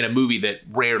in a movie that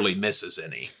rarely misses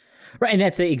any. Right, and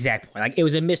that's the exact point. Like, it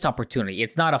was a missed opportunity.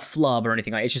 It's not a flub or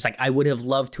anything like that. It's just like, I would have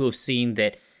loved to have seen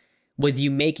that with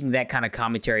you making that kind of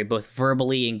commentary, both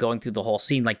verbally and going through the whole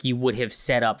scene, like you would have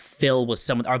set up Phil with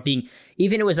someone, or being,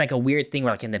 even it was like a weird thing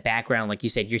where like in the background, like you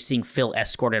said, you're seeing Phil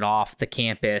escorted off the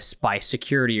campus by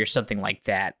security or something like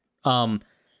that.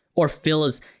 Or Phil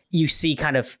is, you see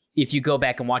kind of, if you go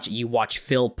back and watch it, you watch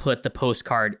Phil put the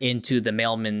postcard into the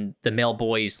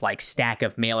mailboy's like stack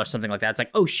of mail or something like that. It's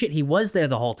like, oh shit, he was there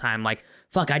the whole time. Like,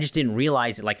 fuck, I just didn't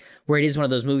realize it. Like, where it is one of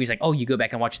those movies, like, oh, you go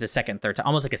back and watch it the second, third time,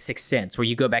 almost like a Sixth Sense, where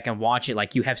you go back and watch it,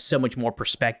 like you have so much more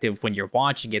perspective when you're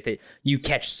watching it that you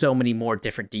catch so many more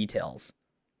different details.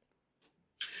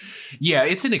 Yeah,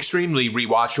 it's an extremely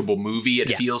rewatchable movie,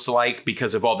 it feels like,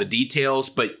 because of all the details.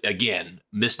 But again,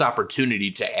 missed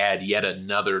opportunity to add yet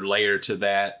another layer to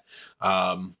that.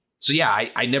 So yeah,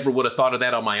 I never would have thought of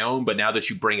that on my own. But now that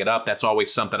you bring it up, that's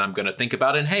always something I'm going to think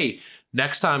about. And hey,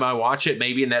 next time I watch it,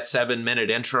 maybe in that 7-minute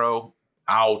intro,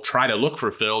 I'll try to look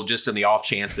for Phil just in the off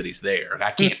chance that he's there.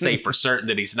 I can't say for certain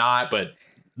that he's not, but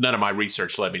none of my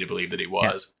research led me to believe that he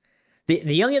was. Yeah.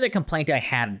 The only other complaint I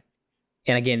had,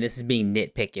 and again, this is being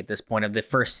nitpicky at this point, of the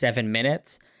first 7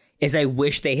 minutes, is I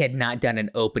wish they had not done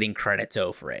an opening credits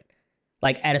over it.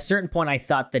 Like, at a certain point, I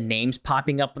thought the names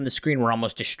popping up on the screen were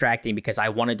almost distracting because I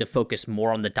wanted to focus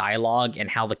more on the dialogue and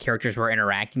how the characters were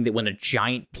interacting, that when a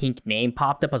giant pink name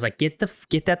popped up, I was like, get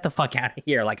that the fuck out of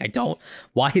here. Like,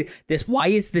 why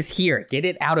is this here? Get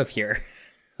it out of here.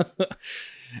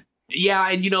 Yeah,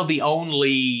 and the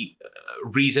only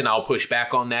reason I'll push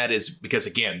back on that is because,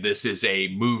 again, this is a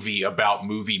movie about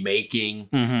movie making.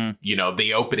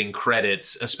 The opening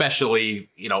credits, especially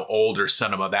older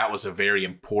cinema, that was a very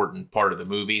important part of the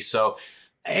movie. So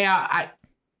yeah,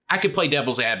 I could play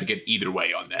devil's advocate either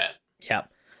way on that. Yeah,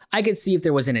 I could see if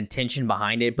there was an intention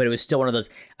behind it, but it was still one of those,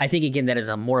 I think, again, that is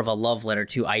more of a love letter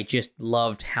to, I just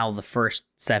loved how the first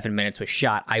 7 minutes was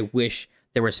shot. I wish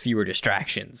there was fewer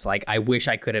distractions. Like, I wish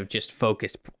I could have just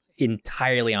focused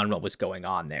entirely on what was going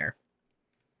on there.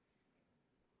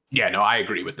 Yeah, no, I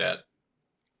agree with that.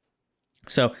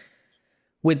 So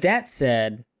with that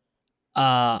said,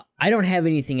 I don't have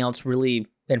anything else really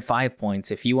in 5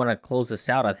 points. If you want to close this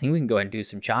out, I think we can go ahead and do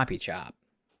some choppy chop.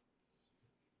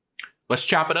 Let's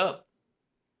chop it up.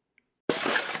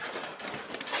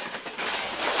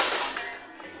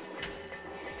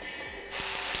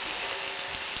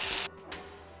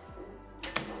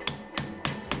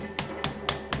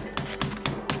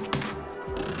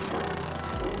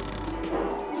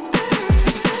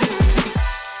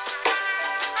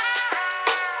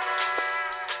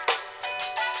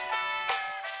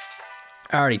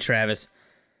 Alrighty, Travis.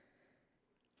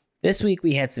 This week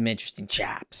we had some interesting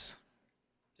chops.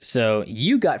 So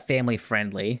you got family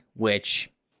friendly,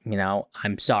 which,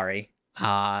 I'm sorry.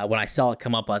 When I saw it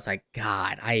come up, I was like,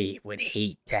 God, I would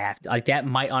hate to have to, like, that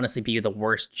might honestly be the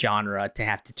worst genre to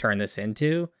have to turn this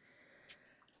into.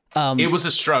 It was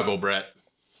a struggle, Brett.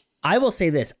 I will say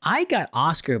this: I got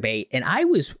Oscar bait, and I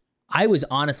was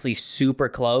honestly super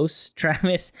close,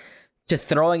 Travis, to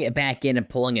throwing it back in and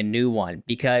pulling a new one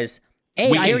because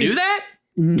we can do that.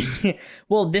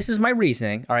 Well, this is my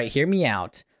reasoning. All right, hear me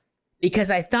out.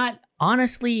 Because I thought,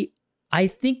 honestly, I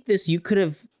think you could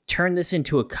have turned this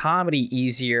into a comedy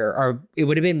easier, or it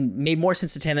would have been made more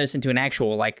sense to turn this into an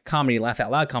actual like comedy, laugh out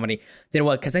loud comedy than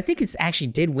what, because I think it's actually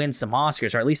did win some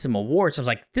Oscars or at least some awards. So I was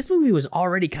like, this movie was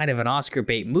already kind of an Oscar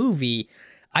bait movie.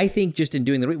 I think just in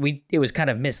doing it was kind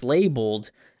of mislabeled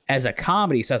as a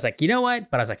comedy. So I was like, you know what?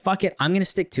 But I was like, fuck it, I'm gonna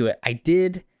stick to it. I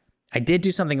did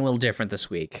do something a little different this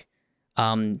week.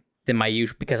 Than my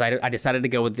usual, because I decided to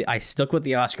go with I stuck with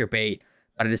the Oscar bait,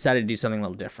 but I decided to do something a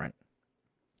little different.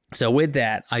 So with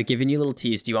that, I've given you a little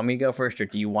tease. Do you want me to go first, or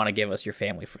do you want to give us your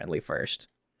family friendly first?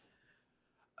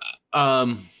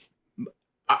 Full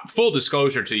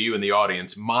disclosure to you and the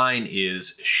audience, mine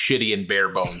is shitty and bare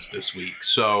bones this week.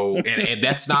 So, and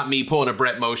that's not me pulling a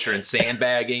Brett Mosher and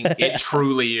sandbagging. It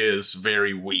truly is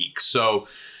very weak. So,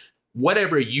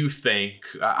 whatever you think,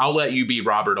 I'll let you be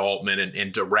Robert Altman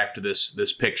and direct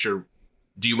this picture.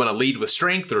 Do you want to lead with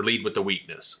strength or lead with the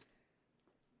weakness?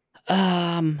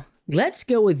 Let's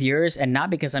go with yours, and not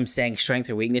because I'm saying strength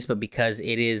or weakness, but because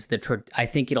it is I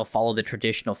think it'll follow the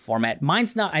traditional format.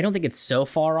 Mine's not. I don't think it's so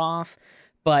far off,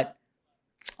 but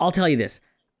I'll tell you this.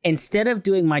 Instead of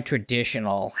doing my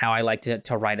traditional, how I like to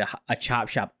write a chop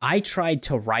shop, I tried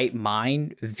to write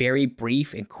mine very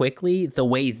brief and quickly the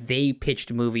way they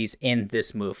pitched movies in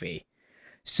this movie.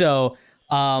 So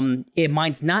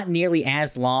mine's not nearly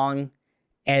as long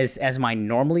as mine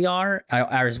normally are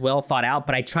as well thought out,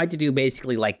 but I tried to do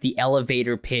basically like the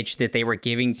elevator pitch that they were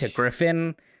giving to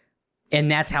Griffin. And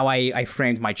that's how I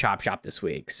framed my chop shop this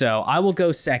week. So I will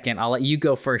go second. I'll let you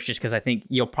go first just because I think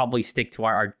you'll probably stick to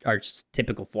our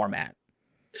typical format.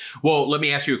 Well, let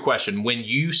me ask you a question. When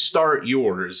you start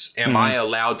yours, am I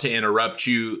allowed to interrupt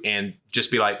you and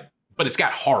just be like, but it's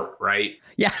got heart, right?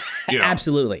 Yeah,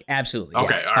 absolutely. Absolutely.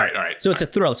 Okay. Yeah. All right. So it's a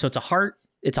thriller. So it's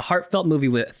a heartfelt movie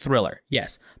with a thriller.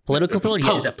 Yes. Political thriller.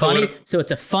 Yeah. Is it funny? So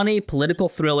it's a funny political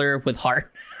thriller with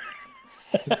heart.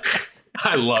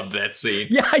 I love that scene.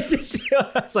 Yeah, I did too.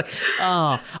 I was like,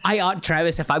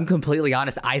 Travis, if I'm completely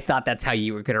honest, I thought that's how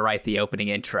you were going to write the opening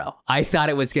intro. I thought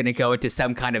it was going to go into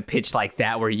some kind of pitch like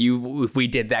that where if we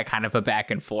did that kind of a back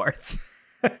and forth.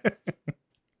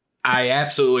 I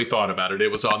absolutely thought about it. It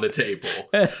was on the table.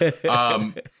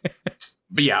 But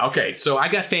yeah, okay. So I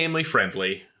got family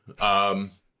friendly.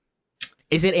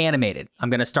 Is it animated? I'm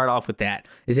going to start off with that.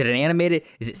 Is it an animated?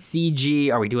 Is it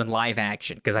CG? Are we doing live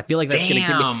action? Because I feel like that's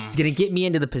going to get me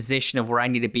into the position of where I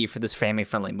need to be for this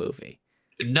family-friendly movie.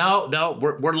 No,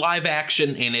 we're live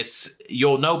action, and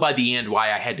you'll know by the end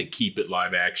why I had to keep it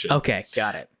live action. Okay,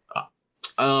 got it.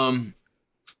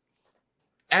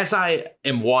 As I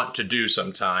am wont to do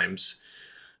sometimes,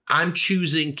 I'm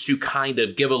choosing to kind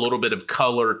of give a little bit of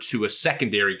color to a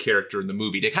secondary character in the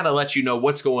movie to kind of let you know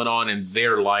what's going on in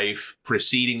their life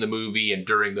preceding the movie and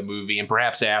during the movie and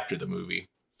perhaps after the movie.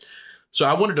 So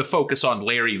I wanted to focus on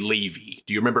Larry Levy.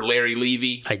 Do you remember Larry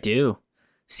Levy? I do.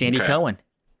 Sandy Cohen.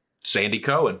 Sandy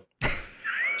Cohen.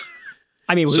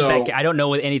 I mean, who's that? I don't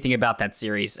know anything about that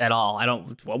series at all.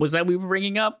 What was that we were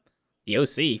bringing up? The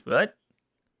OC. What?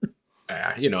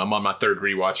 I'm on my third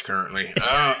rewatch currently.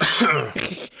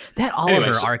 That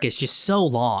Oliver arc is just so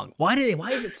long. Why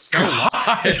is it so long?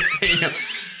 Damn.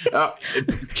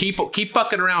 Keep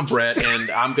fucking around, Brett,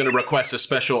 and I'm going to request a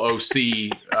special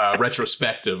OC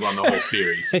retrospective on the whole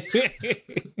series.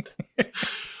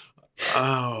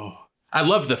 Oh, I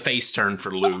love the face turn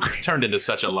for Luke. Turned into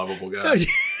such a lovable guy.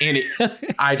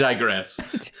 I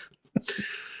digress.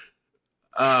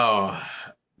 Oh.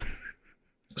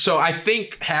 So I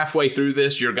think halfway through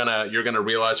this, you're gonna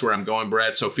realize where I'm going,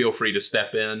 Brett. So feel free to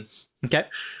step in. Okay.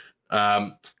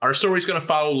 Our story's gonna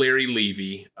follow Larry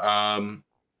Levy,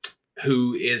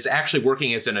 who is actually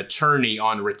working as an attorney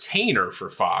on retainer for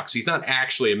Fox. He's not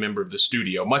actually a member of the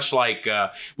studio, much like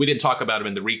we didn't talk about him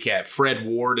in the recap. Fred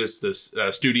Ward is the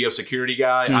studio security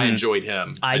guy. I enjoyed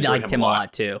him. I liked him a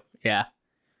lot too. Yeah.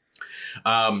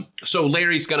 So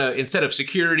Larry's instead of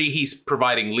security, he's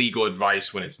providing legal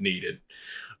advice when it's needed.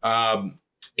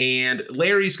 And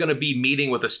Larry's going to be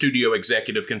meeting with a studio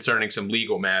executive concerning some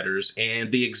legal matters.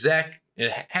 And the exec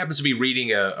happens to be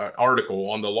reading an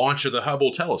article on the launch of the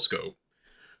Hubble telescope,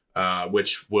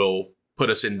 which will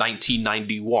put us in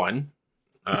 1991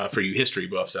 for you history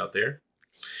buffs out there.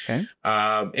 Okay.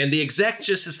 And the exec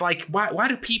just is like, why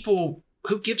do people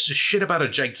who gives a shit about a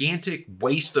gigantic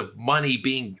waste of money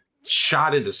being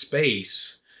shot into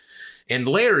space? And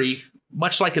Larry,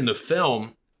 much like in the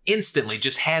film, instantly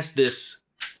just has this,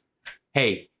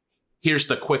 hey, here's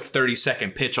the quick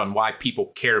 30-second pitch on why people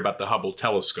care about the Hubble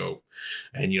telescope.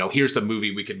 And, here's the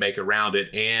movie we could make around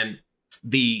it. And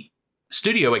the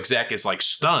studio exec is like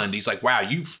stunned. He's like, wow,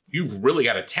 you really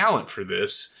got a talent for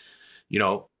this.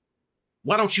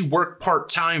 Why don't you work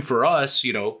part-time for us?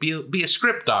 Be a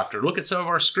script doctor. Look at some of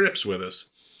our scripts with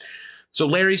us. So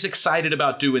Larry's excited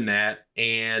about doing that.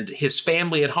 And his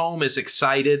family at home is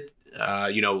excited.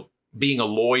 Being a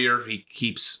lawyer, he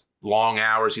keeps long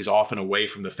hours. He's often away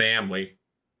from the family.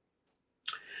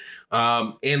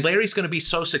 And Larry's going to be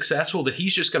so successful that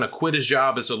he's just going to quit his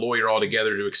job as a lawyer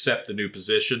altogether to accept the new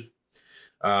position.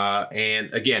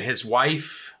 And again, his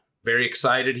wife, very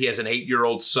excited. He has an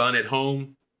 8-year-old son at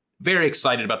home. Very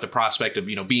excited about the prospect of,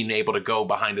 being able to go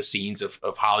behind the scenes of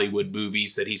Hollywood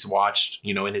movies that he's watched,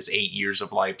 in his 8 years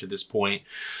of life to this point.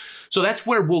 So that's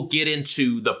where we'll get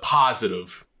into the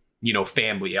positive,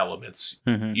 family elements,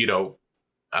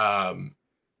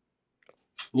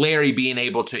 Larry being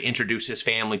able to introduce his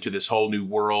family to this whole new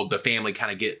world, the family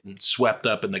kind of getting swept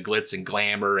up in the glitz and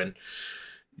glamour. And,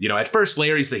 at first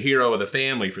Larry's the hero of the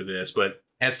family for this, but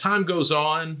as time goes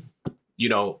on,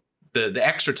 the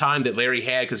extra time that Larry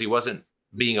had because he wasn't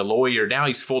being a lawyer, now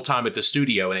he's full-time at the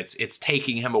studio, and it's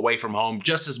taking him away from home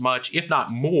just as much, if not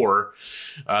more,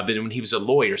 than when he was a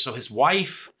lawyer. So his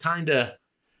wife kind of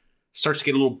starts to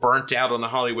get a little burnt out on the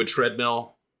Hollywood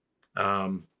treadmill.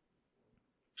 We're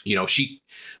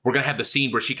going to have the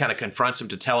scene where she kind of confronts him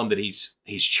to tell him that he's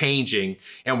changing.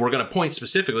 And we're going to point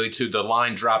specifically to the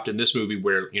line dropped in this movie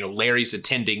where, Larry's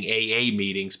attending AA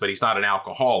meetings, but he's not an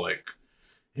alcoholic.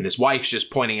 And his wife's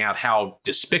just pointing out how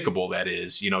despicable that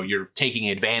is. You're taking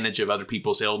advantage of other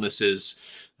people's illnesses,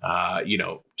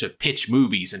 to pitch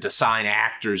movies and to sign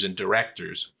actors and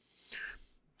directors.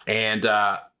 And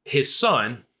his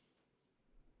son,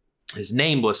 his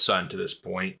nameless son to this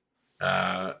point,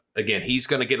 again, he's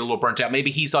going to get a little burnt out.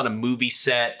 Maybe he's on a movie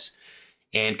set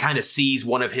and kind of sees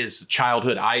one of his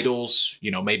childhood idols,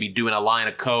 maybe doing a line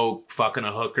of coke, fucking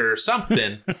a hooker,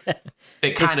 something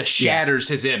that kind of shatters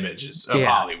his images of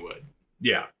Hollywood.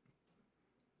 Yeah.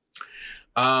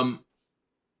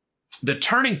 The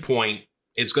turning point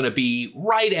is going to be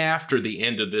right after the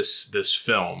end of this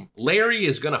film. Larry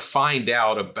is going to find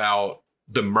out about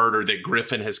the murder that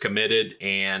Griffin has committed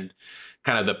and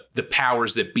kind of the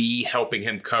powers that be helping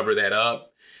him cover that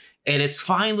up. And it's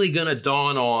finally going to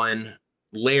dawn on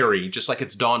Larry, just like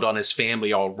it's dawned on his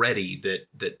family already,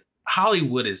 that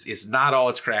Hollywood is not all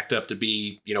it's cracked up to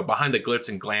be. Behind the glitz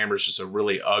and glamour is just a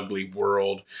really ugly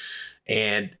world.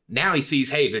 And now he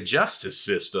sees, hey, the justice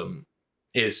system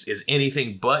is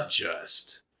anything but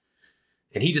just.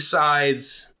 And he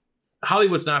decides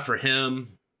Hollywood's not for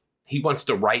him. He wants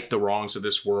to right the wrongs of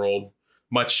this world,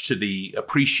 much to the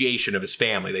appreciation of his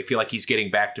family. They feel like he's getting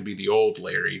back to be the old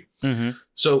Larry. Mm-hmm.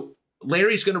 So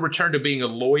Larry's going to return to being a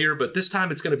lawyer, but this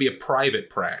time it's going to be a private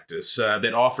practice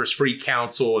that offers free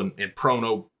counsel and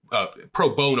pro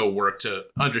bono work to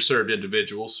underserved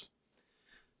individuals.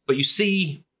 But you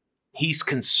see, he's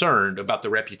concerned about the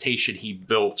reputation he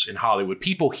built in Hollywood.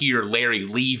 People hear Larry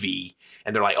Levy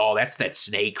and they're like, oh, that's that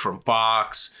snake from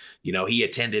Fox. He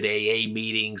attended AA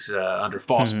meetings under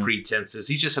false pretenses.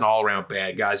 He's just an all-around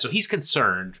bad guy. So he's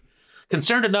concerned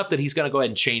enough that he's going to go ahead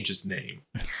and change his name.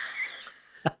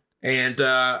 And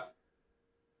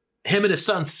him and his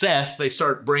son Seth, they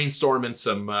start brainstorming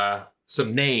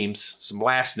some names, some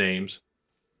last names.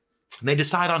 And they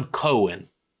decide on Cohen.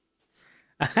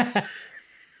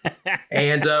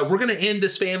 And we're going to end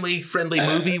this family-friendly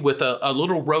movie with a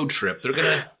little road trip. They're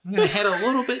going to head a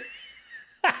little bit.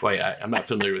 Wait, I'm not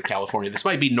familiar with California. This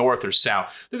might be north or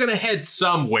south. They're going to head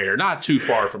somewhere, not too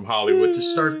far from Hollywood, to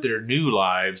start their new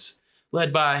lives,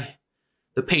 led by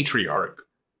the patriarch,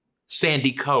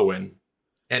 Sandy Cohen.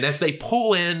 And as they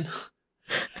pull in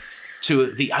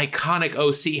to the iconic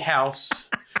OC house,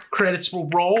 credits will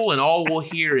roll, and all we'll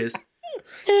hear is...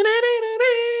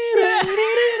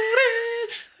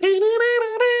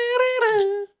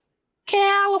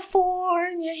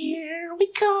 California, here we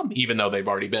come. Even though they've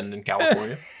already been in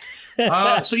California.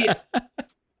 I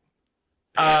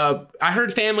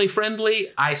heard family friendly.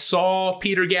 I saw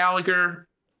Peter Gallagher.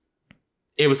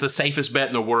 It was the safest bet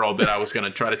in the world that I was going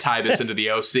to try to tie this into the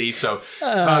OC. So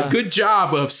good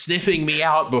job of sniffing me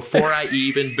out before I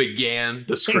even began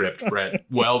the script, Brett.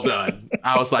 Well done.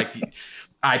 I was like...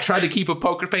 I tried to keep a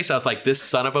poker face. I was like, this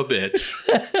son of a bitch.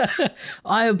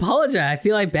 I apologize. I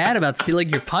feel like bad about stealing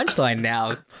your punchline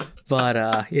now.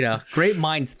 But, great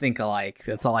minds think alike.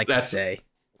 That's all I can say.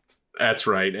 That's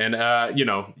right. And,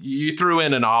 you threw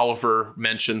in an Oliver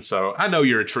mention, so I know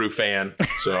you're a true fan.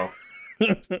 So,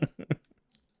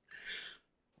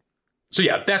 so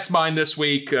yeah, that's mine this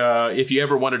week. If you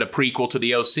ever wanted a prequel to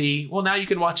the OC, well, now you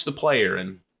can watch The Player,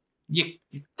 and you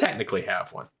technically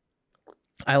have one.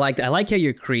 I like how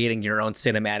you're creating your own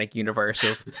cinematic universe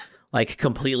of like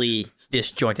completely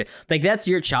disjointed. Like that's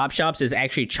your chop shops is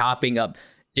actually chopping up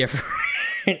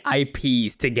different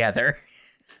IPs together.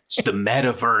 It's the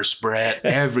metaverse, Brett.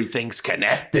 Everything's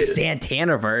connected. The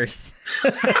Santanaverse.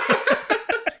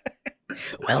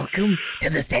 Welcome to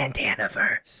the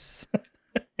Santanaverse.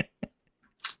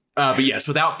 But yes,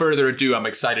 without further ado, I'm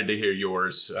excited to hear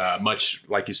yours. Much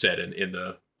like you said in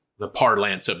the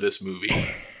parlance of this movie.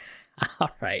 All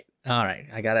right. I'm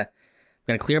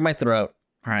gonna clear my throat.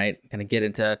 All right. Try and get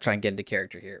into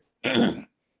character here.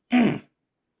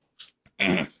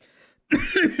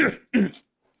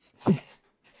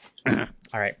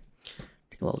 All right.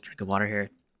 Take a little drink of water here.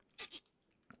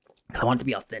 I want it to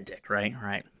be authentic, right? All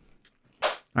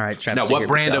right. Travis, now, what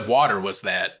brand of water was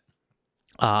that?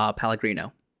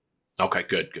 Pellegrino. Okay,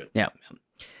 good. Yeah.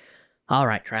 All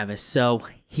right, Travis. So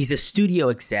he's a studio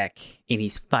exec and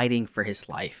he's fighting for his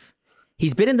life.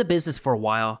 He's been in the business for a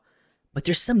while, but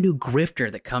there's some new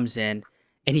grifter that comes in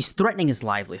and he's threatening his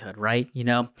livelihood, right?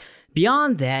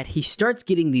 Beyond that, he starts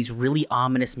getting these really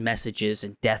ominous messages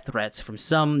and death threats from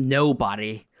some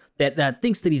nobody that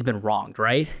thinks that he's been wronged,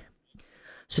 right?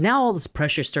 So now all this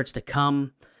pressure starts to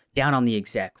come down on the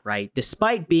exec, right?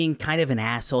 Despite being kind of an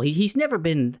asshole, he's never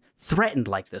been threatened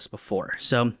like this before.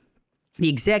 So the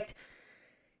exec,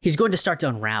 he's going to start to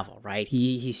unravel, right?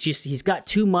 He's got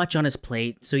too much on his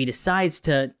plate, so he decides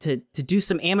to do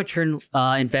some amateur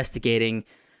investigating,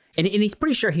 and he's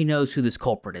pretty sure he knows who this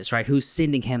culprit is, right? Who's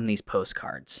sending him these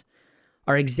postcards.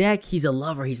 Our exec, he's a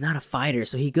lover, he's not a fighter,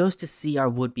 so he goes to see our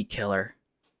would-be killer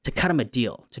to cut him a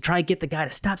deal, to try and get the guy to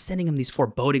stop sending him these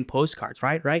foreboding postcards,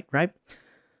 right?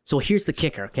 So here's the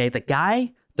kicker, okay?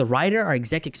 The writer our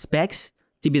exec expects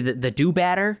to be the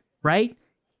do-batter, right?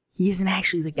 He isn't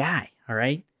actually the guy, all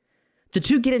right? The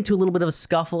two get into a little bit of a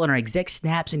scuffle, and our exec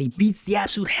snaps, and he beats the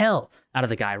absolute hell out of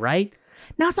the guy, right?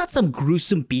 Now, it's not some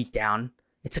gruesome beatdown.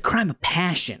 It's a crime of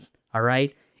passion, all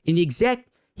right? And the exec,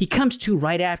 he comes to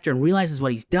right after and realizes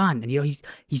what he's done. And, he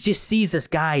just sees this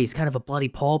guy. He's kind of a bloody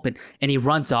pulp, and he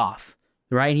runs off,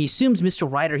 right? And he assumes Mr.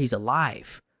 Ryder, he's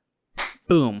alive.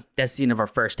 Boom. That's the end of our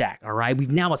first act, all right?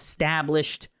 We've now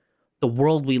established the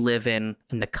world we live in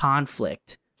and the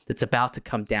conflict that's about to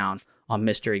come down on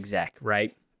Mr. Exec,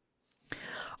 right?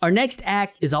 Our next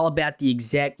act is all about the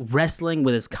exec wrestling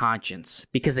with his conscience.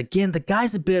 Because again, the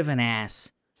guy's a bit of an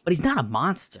ass, but he's not a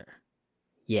monster.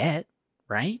 Yet,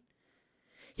 right?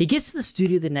 He gets to the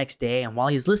studio the next day, and while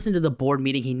he's listening to the board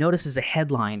meeting, he notices a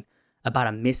headline about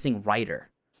a missing writer.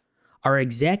 Our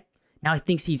exec now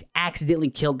thinks he's accidentally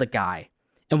killed the guy.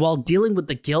 And while dealing with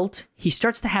the guilt, he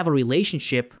starts to have a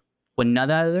relationship with none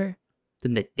other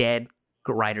than the dead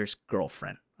writer's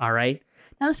girlfriend. All right?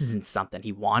 Now, this isn't something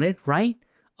he wanted, right?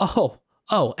 Oh,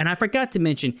 and I forgot to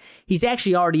mention, he's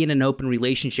actually already in an open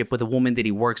relationship with a woman that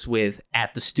he works with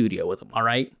at the studio with him, all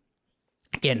right?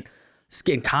 Again, it's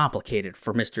getting complicated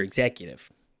for Mr.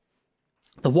 Executive.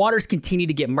 The waters continue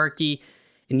to get murky,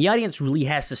 and the audience really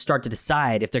has to start to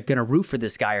decide if they're going to root for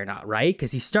this guy or not, right?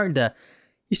 Because he's starting to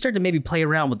maybe play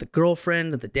around with the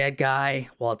girlfriend of the dead guy,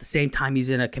 while at the same time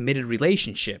he's in a committed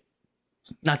relationship.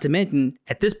 Not to mention,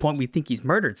 at this point, we think he's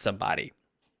murdered somebody.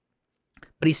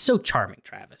 But he's so charming,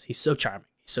 Travis. He's so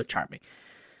charming.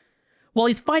 While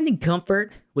he's finding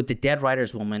comfort with the dead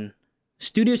writer's woman,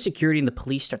 studio security and the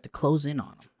police start to close in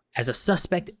on him as a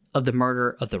suspect of the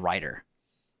murder of the writer.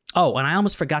 Oh, and I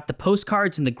almost forgot, the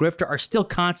postcards and the grifter are still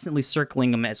constantly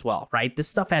circling him as well, right? This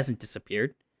stuff hasn't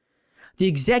disappeared. The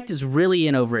exec is really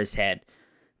in over his head,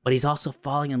 but he's also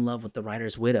falling in love with the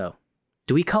writer's widow.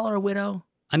 Do we call her a widow?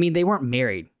 I mean, they weren't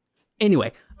married.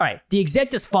 Anyway, all right, the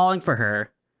exec is falling for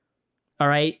her. All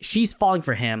right, she's falling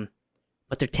for him,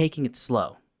 but they're taking it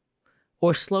slow.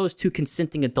 Or slow as two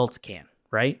consenting adults can,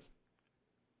 right?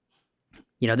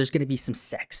 There's going to be some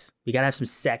sex. We got to have some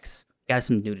sex. Got to have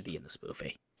some nudity in this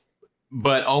movie.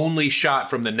 But only shot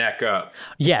from the neck up.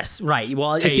 Yes, right.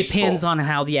 Well, Tasteful. It depends on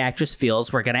how the actress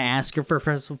feels. We're going to ask her for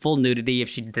full nudity. If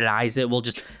she denies it,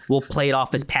 we'll play it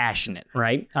off as passionate,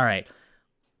 right? All right.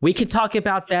 We can talk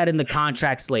about that in the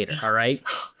contracts later, all right?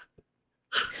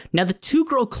 Now, the two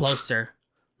grow closer,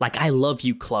 like I love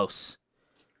you close.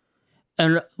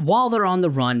 And while they're on the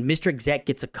run, Mr. Exec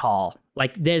gets a call.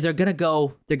 Like they're going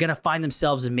to find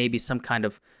themselves in maybe some kind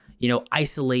of,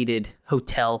 isolated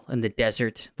hotel in the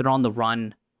desert. They're on the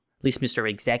run. At least Mr.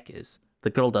 Exec is. The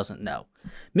girl doesn't know.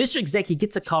 Mr. Exec, he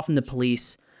gets a call from the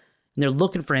police, and they're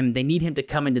looking for him. They need him to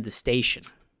come into the station.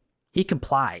 He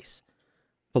complies.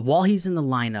 But while he's in the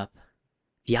lineup,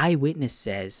 the eyewitness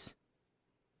says,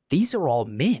 "These are all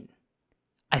men.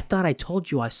 I thought I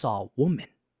told you I saw a woman."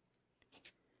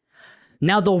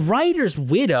 Now, the writer's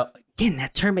widow, again,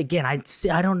 that term again, I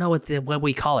don't know what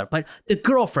we call her, but the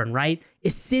girlfriend, right,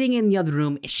 is sitting in the other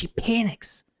room, and she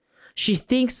panics. She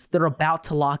thinks they're about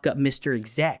to lock up Mr.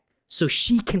 Exec, so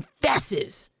she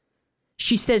confesses.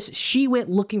 She says she went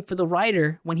looking for the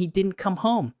writer when he didn't come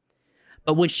home.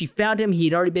 But when she found him, he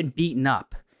had already been beaten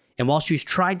up. And while she was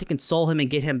trying to console him and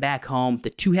get him back home,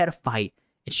 the two had a fight,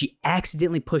 and she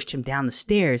accidentally pushed him down the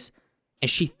stairs,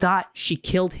 and she thought she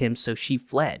killed him, so she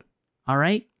fled. All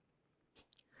right?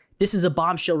 This is a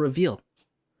bombshell reveal.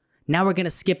 Now we're going to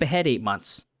skip ahead 8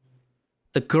 months.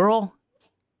 The girl,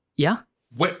 yeah?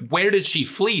 Where did she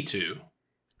flee to?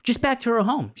 Just back to her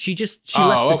home. She left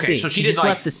the scene. So she just like,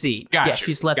 left the scene. Got yeah, you.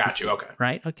 she's left the scene. Okay.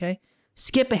 Right? Okay.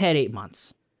 Skip ahead 8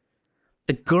 months.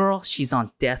 The girl, she's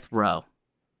on death row.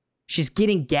 She's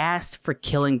getting gassed for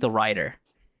killing the writer.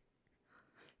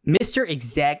 Mr.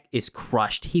 Exec is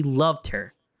crushed. He loved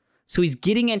her. So he's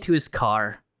getting into his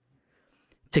car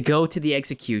to go to the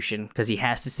execution because he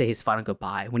has to say his final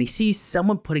goodbye when he sees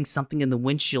someone putting something in the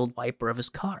windshield wiper of his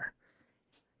car.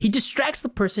 He distracts the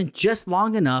person just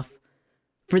long enough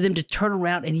for them to turn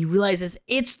around, and he realizes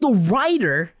it's the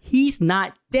writer. He's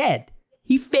not dead.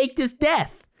 He faked his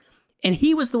death. And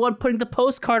he was the one putting the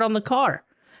postcard on the car.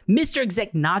 Mr.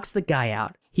 Exec knocks the guy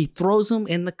out. He throws him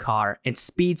in the car and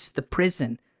speeds to the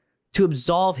prison to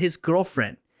absolve his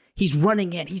girlfriend. He's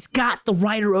running in. He's got the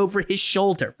writer over his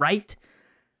shoulder, right?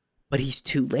 But he's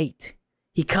too late.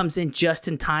 He comes in just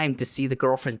in time to see the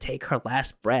girlfriend take her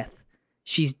last breath.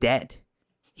 She's dead.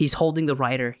 He's holding the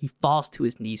writer. He falls to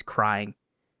his knees crying.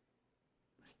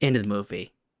 End of the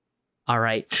movie. All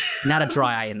right. Not a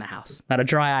dry eye in the house. Not a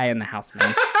dry eye in the house,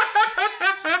 man.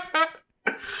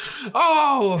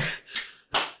 Oh,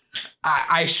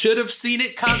 I should have seen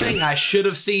it coming. I should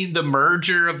have seen the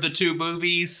merger of the two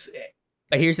movies.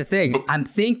 But here's the thing. I'm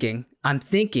thinking,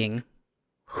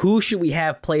 who should we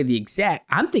have play the Exec?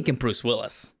 I'm thinking Bruce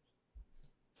Willis.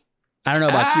 I don't know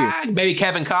about you. Maybe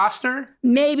Kevin Costner?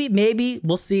 Maybe.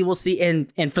 We'll see.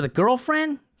 And for the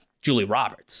girlfriend, Julie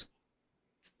Roberts.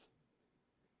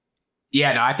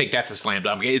 Yeah, no, I think that's a slam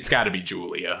dunk. It's got to be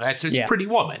Julia. That's just a pretty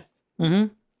woman.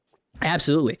 Mm-hmm.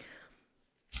 Absolutely.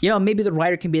 Maybe the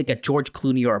writer can be like a George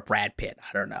Clooney or a Brad Pitt.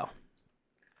 I don't know.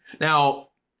 Now,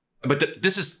 but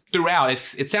this is throughout.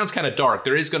 It sounds kind of dark.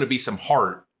 There is going to be some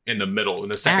heart in the middle, in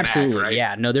the second act, right?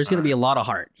 Yeah. No, there's going to be a lot of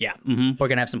heart. Yeah. Mm-hmm. We're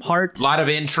going to have some heart. A lot of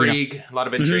intrigue. A lot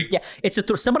of intrigue. Mm-hmm. Yeah.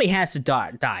 It's somebody has to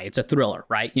die. It's a thriller,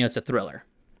 right? It's a thriller.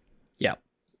 Yeah.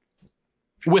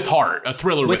 With heart. A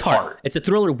thriller with heart. It's a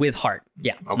thriller with heart.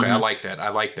 Yeah. Okay. Mm-hmm. I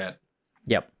like that.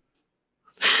 Yep.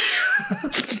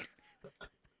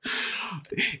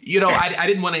 I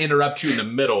didn't want to interrupt you in the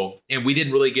middle, and we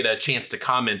didn't really get a chance to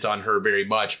comment on her very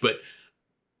much, but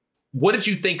what did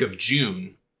you think of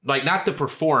June? Like, not the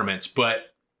performance,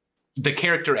 but the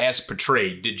character as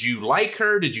portrayed. Did you like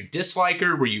her? Did you dislike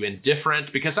her? Were you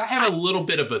indifferent? Because I have a little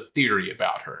bit of a theory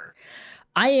about her.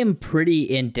 I am pretty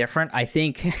indifferent. I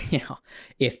think,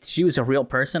 if she was a real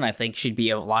person, I think she'd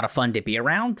be a lot of fun to be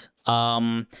around.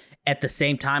 At the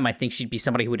same time, I think she'd be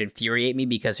somebody who would infuriate me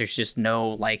because there's just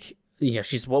no,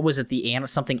 she's, what was it?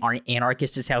 Something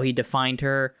anarchist is how he defined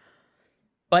her.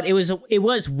 But it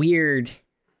was weird.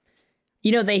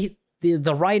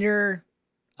 The writer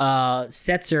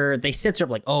sets her up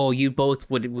like, oh, you both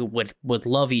would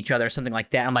love each other or something like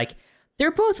that. I'm like,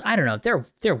 they're both, I don't know,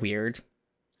 they're weird.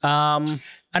 I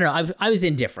don't know. I was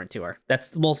indifferent to her.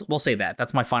 We'll say that.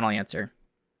 That's my final answer.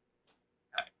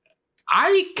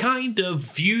 I kind of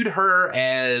viewed her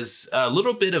as a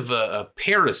little bit of a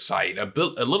parasite, a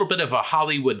little bit of a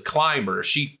Hollywood climber.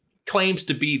 She claims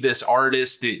to be this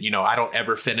artist that, I don't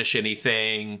ever finish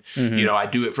anything. Mm-hmm. I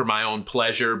do it for my own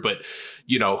pleasure. But,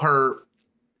 her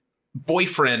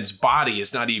boyfriend's body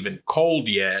is not even cold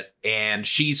yet. And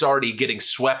she's already getting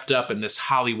swept up in this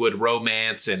Hollywood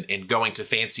romance and going to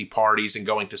fancy parties and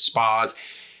going to spas.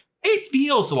 It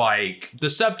feels like the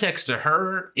subtext to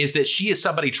her is that she is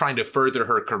somebody trying to further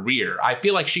her career. I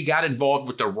feel like she got involved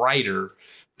with the writer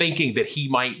thinking that he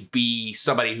might be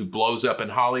somebody who blows up in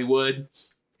Hollywood.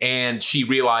 And she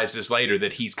realizes later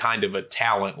that he's kind of a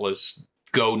talentless,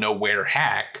 go-nowhere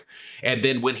hack. And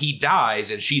then when he dies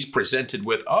and she's presented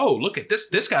with, oh, look at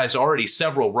this guy's already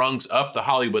several rungs up the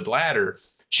Hollywood ladder,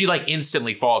 she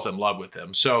instantly falls in love with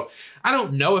him. So I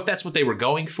don't know if that's what they were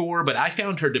going for, but I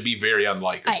found her to be very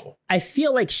unlikable. I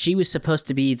feel like she was supposed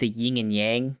to be the yin and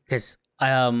yang because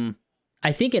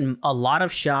I think in a lot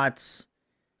of shots,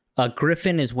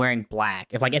 Griffin is wearing black.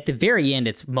 If like at the very end,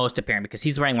 it's most apparent because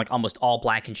he's wearing like almost all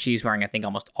black and she's wearing, I think,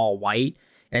 almost all white.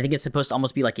 And I think it's supposed to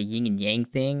almost be like a yin and yang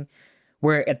thing,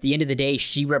 where at the end of the day,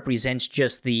 she represents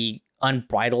just the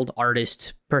unbridled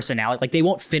artist personality. Like they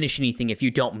won't finish anything if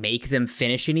you don't make them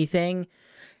finish anything.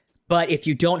 But if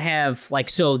you don't have, like,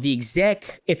 so the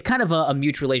exec, it's kind of a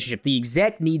mutual relationship. The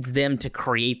exec needs them to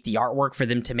create the artwork for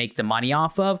them to make the money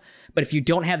off of. But if you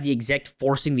don't have the exec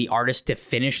forcing the artist to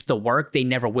finish the work, they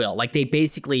never will. Like, they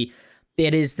basically,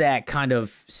 it is that kind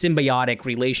of symbiotic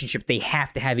relationship. They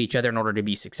have to have each other in order to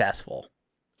be successful.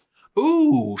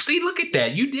 Ooh, see, look at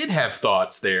that. You did have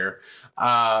thoughts there.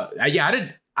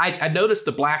 I noticed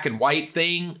the black and white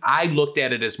thing. I looked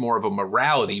at it as more of a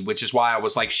morality, which is why I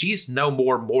was like, she's no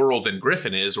more moral than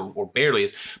Griffin is, or barely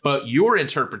is. But your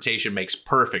interpretation makes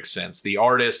perfect sense. The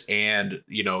artist and,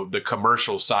 you know, the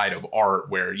commercial side of art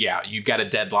where, yeah, you've got a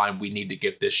deadline. We need to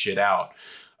get this shit out.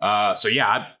 I'm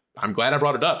glad I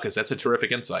brought it up because that's a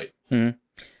terrific insight.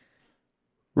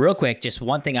 Real quick, just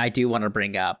one thing I do want to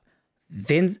bring up.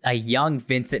 A young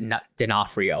Vincent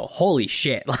D'Onofrio. Holy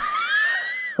shit.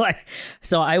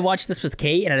 So I watched this with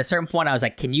Kate, and at a certain point, I was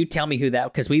like, can you tell me who that,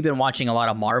 because we've been watching a lot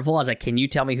of Marvel. I was like, can you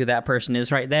tell me who that person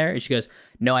is right there? And she goes,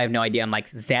 no, I have no idea. I'm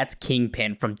like, that's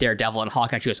Kingpin from Daredevil and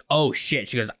Hawkeye. She goes, oh shit.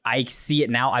 She goes, I see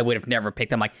it now. I would have never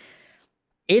picked him. I'm like,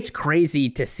 it's crazy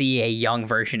to see a young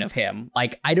version of him.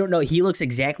 Like, I don't know. He looks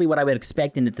exactly what I would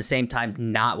expect, and at the same time,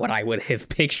 not what I would have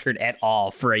pictured at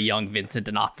all for a young Vincent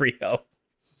D'Onofrio.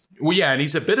 Well, yeah, and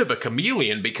he's a bit of a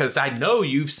chameleon because I know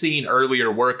you've seen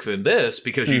earlier work than this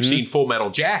because you've seen Full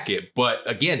Metal Jacket. But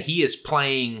again, he is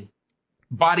playing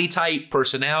body type,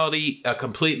 personality, a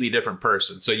completely different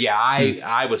person. So, yeah,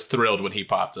 I was thrilled when he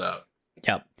popped up.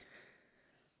 Yep.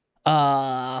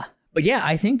 But yeah,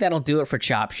 I think that'll do it for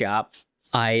Chop Shop.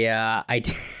 I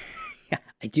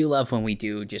do love when we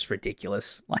do just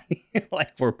ridiculous, like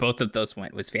where both of those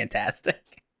went was fantastic.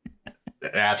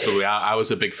 Absolutely. I was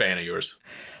a big fan of yours.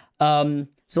 So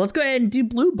let's go ahead and do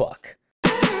Blue Book.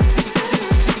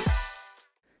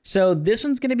 So this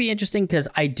one's going to be interesting because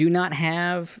I do not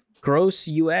have gross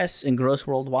US and gross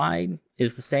worldwide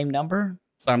is the same number,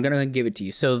 but I'm going to give it to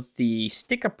you. So the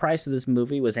sticker price of this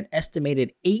movie was an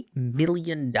estimated $8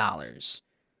 million.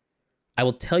 I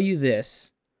will tell you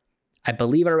this. I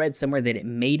believe I read somewhere that it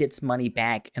made its money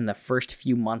back in the first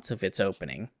few months of its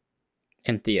opening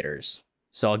in theaters.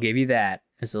 So I'll give you that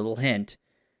as a little hint.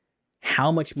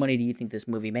 How much money do you think this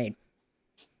movie made?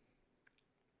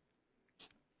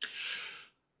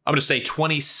 I'm going to say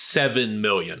 27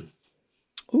 million.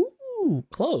 Ooh,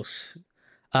 close.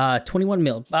 21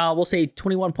 mil. We'll say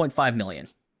 21.5 million.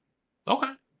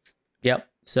 Okay. Yep.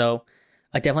 So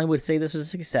I definitely would say this was a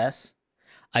success.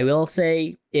 I will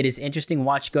say it is interesting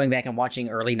going back and watching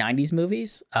early 90s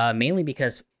movies, mainly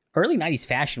because early 90s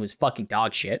fashion was fucking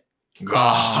dog shit.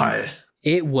 God.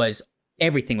 It was,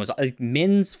 everything was, like,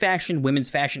 men's fashion, women's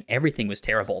fashion, everything was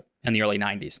terrible in the early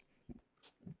 90s.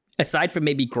 Aside from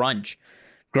maybe grunge.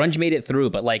 Grunge made it through,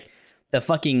 but like the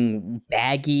fucking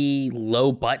baggy,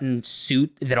 low button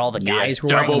suit that all the guys were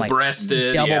wearing.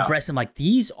 Double-breasted. Double-breasted. I'm like,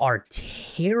 these are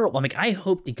terrible. I'm like, I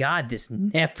hope to God this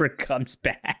never comes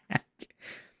back.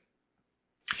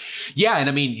 Yeah, and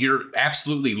I mean, you're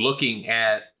absolutely looking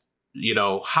at, you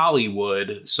know,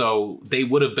 Hollywood, so they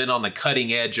would have been on the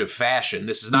cutting edge of fashion.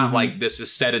 This is not like this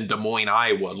is set in Des Moines,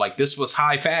 Iowa. Like, this was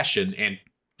high fashion, and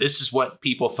this is what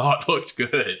people thought looked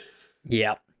good.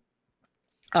 Yeah.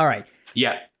 All right.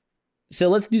 Yeah. So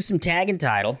let's do some tag and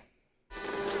title.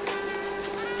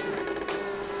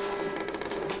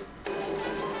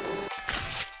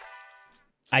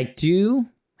 I do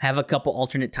have a couple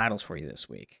alternate titles for you this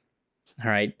week. All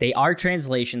right. They are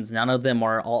translations. None of them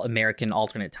are all American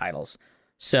alternate titles.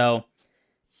 So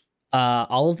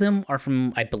all of them are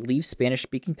from, I believe,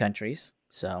 Spanish-speaking countries.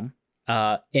 So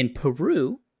in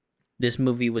Peru, this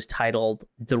movie was titled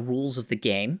The Rules of the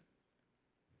Game.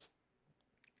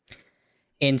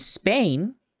 In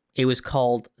Spain, it was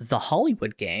called The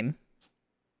Hollywood Game.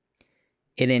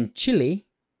 And in Chile,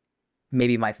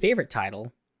 maybe my favorite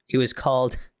title, it was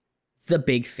called The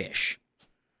Big Fish.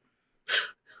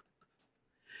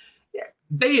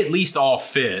 They at least all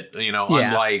fit, you know,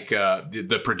 unlike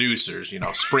the producers, you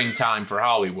know, Springtime for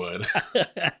Hollywood.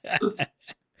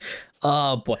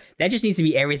 Oh, boy. That just needs to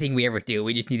be everything we ever do.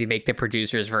 We just need to make the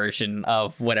producer's version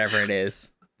of whatever it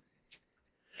is.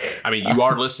 I mean, you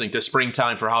are listening to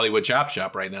Springtime for Hollywood Chop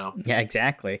Shop right now. Yeah,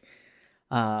 exactly.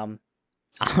 All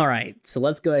right, so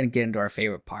let's go ahead and get into our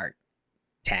favorite part,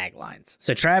 taglines.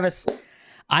 So, Travis,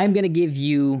 I'm going to give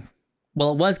you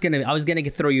Well, I was gonna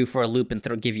throw you for a loop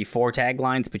and give you 4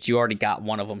 taglines, but you already got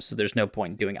one of them, so there's no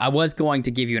point in doing. I was going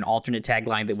to give you an alternate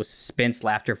tagline that was suspense,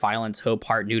 laughter, violence, hope,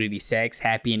 heart, nudity, sex,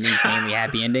 happy endings, mainly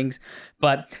happy endings.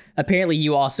 But apparently,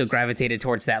 you also gravitated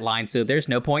towards that line, so there's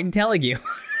no point in telling you.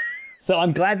 So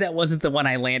I'm glad that wasn't the one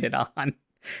I landed on.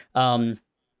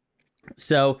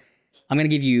 So I'm gonna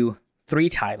give you 3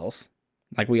 titles,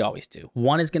 like we always do.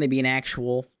 One is going to be an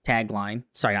actual tagline.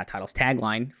 Sorry, not titles,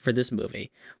 tagline for this movie.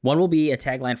 One will be a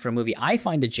tagline for a movie I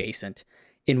find adjacent.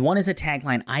 And one is a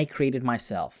tagline I created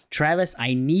myself. Travis,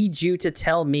 I need you to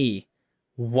tell me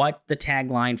what the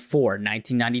tagline for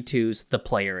 1992's The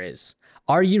Player is.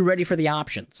 Are you ready for the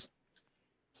options?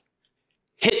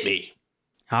 Hit me.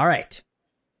 All right.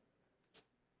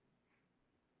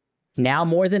 Now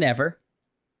more than ever.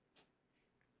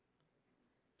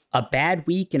 A bad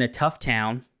week in a tough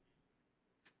town.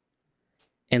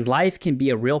 And life can be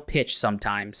a real pitch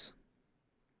sometimes.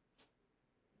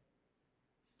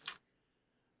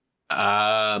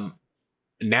 Now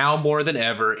more than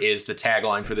ever is the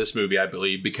tagline for this movie, I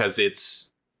believe, because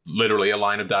it's literally a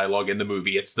line of dialogue in the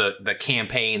movie. It's the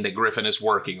campaign that Griffin is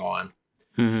working on.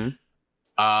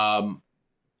 Mm-hmm.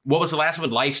 What was the last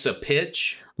one? Life's a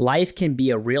pitch? Life can be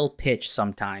a real pitch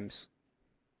sometimes.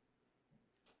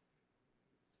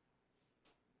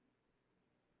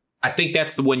 I think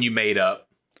that's the one you made up.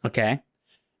 Okay.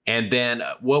 And then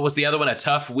what was the other one? A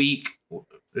tough week.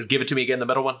 Give it to me again, the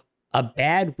middle one. A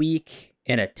bad week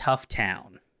in a tough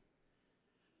town.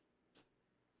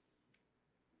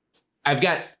 I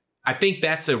think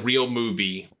that's a real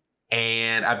movie,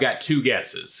 and I've got 2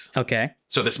 guesses. Okay.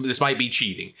 So this might be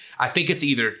cheating. I think it's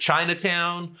either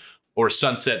Chinatown or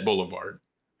Sunset Boulevard.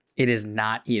 It is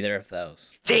not either of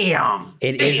those. Damn.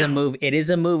 It is a movie. It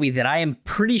is a movie that I am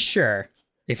pretty sure,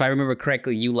 if I remember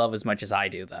correctly, you love as much as I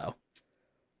do, though.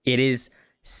 It is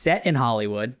set in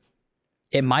Hollywood.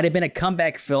 It might have been a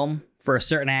comeback film for a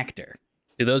certain actor.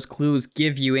 Do those clues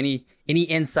give you any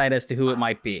insight as to who it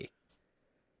might be?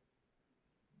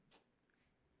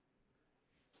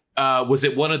 Was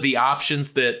it one of the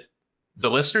options that the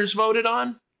listeners voted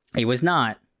on? It was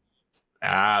not.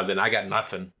 Then I got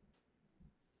nothing.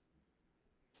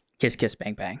 Kiss, Kiss,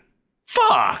 Bang, Bang.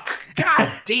 Fuck!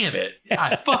 God damn it!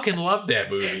 I fucking love that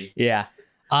movie. Yeah,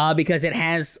 because it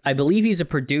has, I believe he's a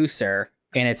producer,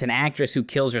 and it's an actress who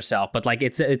kills herself. But like,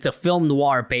 it's a film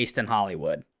noir based in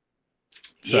Hollywood.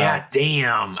 So, yeah,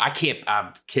 damn.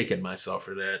 I'm kicking myself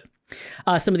for that.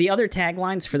 Some of the other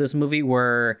taglines for this movie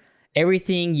were: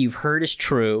 everything you've heard is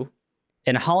true.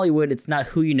 In Hollywood, it's not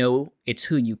who you know, it's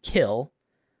who you kill.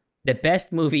 The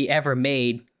best movie ever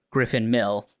made, Griffin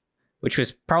Mill, which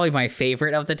was probably my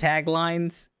favorite of the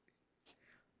taglines.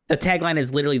 The tagline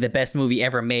is literally the best movie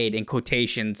ever made in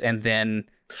quotations, and then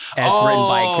as written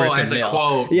by Griffin as Mill. A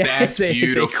quote. Yeah, that's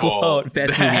beautiful. It's a quote.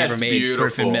 Best movie ever made, beautiful.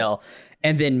 Griffin Mill.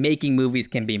 And then making movies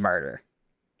can be murder.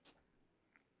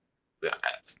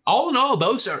 All in all,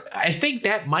 I think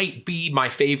that might be my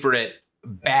favorite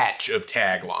batch of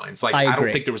taglines. Like, I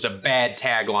don't think there was a bad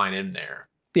tagline in there.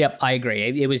 Yep, I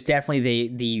agree. It was definitely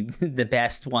the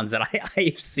best ones that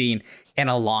I've seen in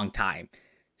a long time.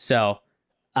 So,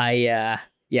 again,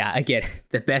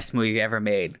 the best movie ever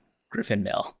made, Griffin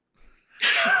Mill.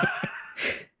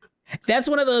 That's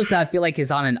one of those that I feel like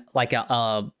is on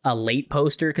a late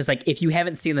poster, because like if you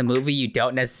haven't seen the movie, you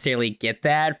don't necessarily get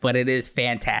that, but it is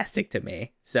fantastic to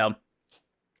me. So,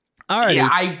 all right. Yeah,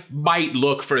 I might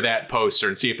look for that poster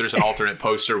and see if there's an alternate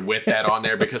poster with that on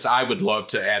there, because I would love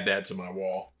to add that to my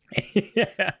wall.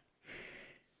 Yeah.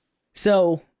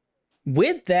 So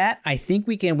with that, I think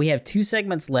we have 2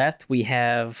 segments left. We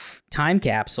have Time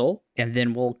Capsule, and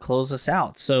then we'll close us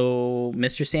out. So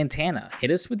Mr. Santana,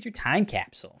 hit us with your Time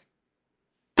Capsule.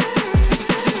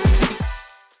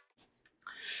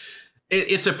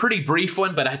 It's a pretty brief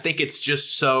one, but I think it's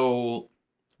just so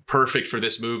perfect for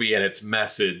this movie and its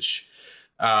message.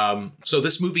 So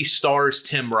this movie stars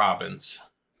Tim Robbins.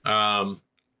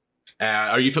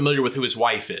 Are you familiar with who his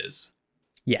wife is?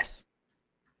 Yes.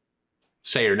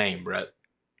 Say her name, Brett.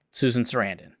 Susan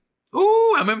Sarandon.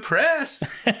 Ooh, I'm impressed.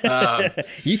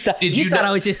 You thought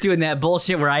I was just doing that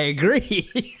bullshit where I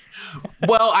agree.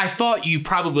 Well, I thought you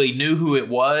probably knew who it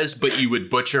was, but you would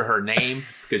butcher her name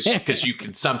because you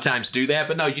can sometimes do that.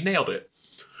 But no, you nailed it.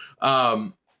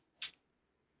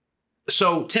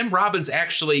 So Tim Robbins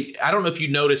actually, I don't know if you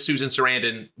noticed, Susan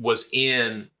Sarandon was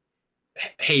in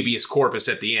habeas corpus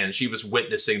at the end. She was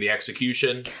witnessing the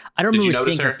execution. I don't remember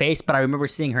seeing her face, but I remember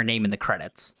seeing her name in the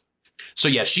credits. So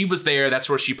yeah, she was there. That's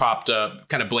where she popped up.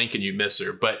 Kind of blink and you miss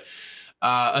her. But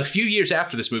a few years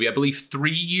after this movie, I believe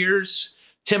 3 years,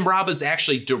 Tim Robbins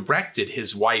actually directed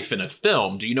his wife in a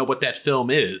film. Do you know what that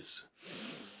film is?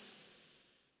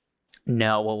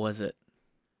 No, what was it?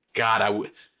 God,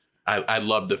 I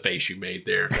love the face you made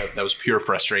there. That was pure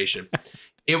frustration.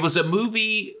 It was a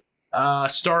movie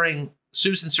starring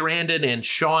Susan Sarandon and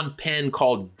Sean Penn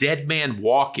called Dead Man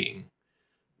Walking,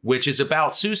 which is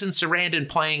about Susan Sarandon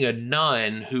playing a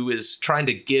nun who is trying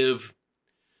to give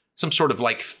some sort of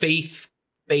like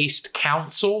faith-based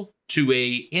counsel to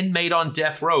a inmate on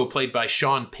death row played by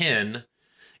Sean Penn.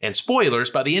 And spoilers,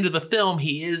 by the end of the film,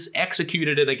 he is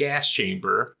executed in a gas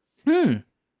chamber.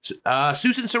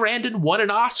 Susan Sarandon won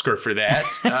an Oscar for that.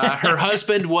 Her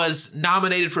husband was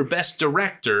nominated for Best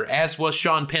Director, as was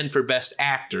Sean Penn for Best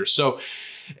Actor. So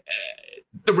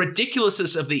the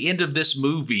ridiculousness of the end of this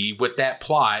movie with that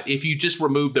plot, if you just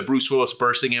remove the Bruce Willis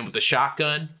bursting in with the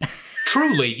shotgun,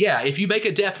 truly, yeah, if you make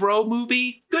a Death Row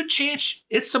movie, good chance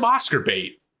it's some Oscar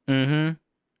bait. Mm-hmm.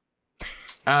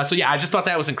 So yeah, I just thought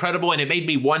that was incredible, and it made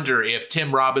me wonder if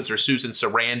Tim Robbins or Susan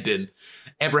Sarandon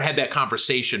ever had that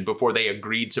conversation before they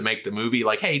agreed to make the movie.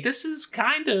 Like, hey, this is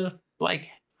kind of like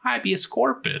habeas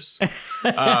corpus.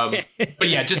 But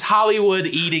yeah, just Hollywood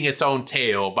eating its own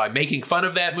tail by making fun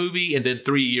of that movie and then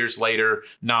 3 years later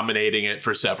nominating it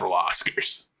for several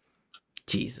Oscars.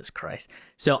 Jesus Christ.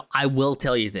 So I will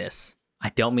tell you this. I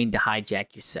don't mean to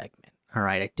hijack your segment. All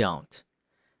right, I don't.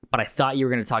 But I thought you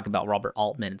were going to talk about Robert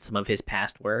Altman and some of his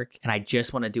past work. And I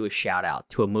just want to do a shout out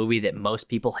to a movie that most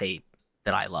people hate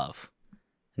that I love.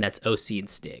 And that's O.C. and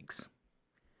Stigs.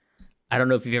 I don't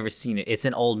know if you've ever seen it. It's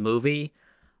an old movie.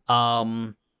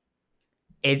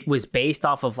 It was based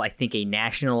off of, I think, a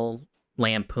National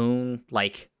Lampoon,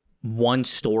 like, one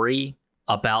story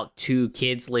about two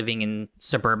kids living in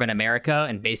suburban America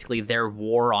and basically their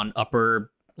war on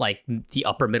the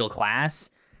upper middle class.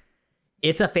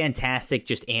 It's a fantastic,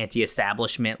 just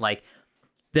anti-establishment. Like,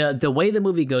 the way the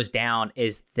movie goes down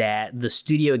is that the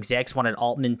studio execs wanted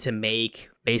Altman to make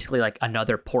basically like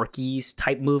another Porky's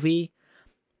type movie,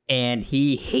 and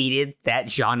he hated that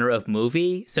genre of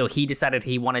movie, so he decided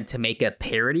he wanted to make a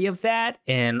parody of that.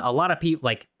 And a lot of people,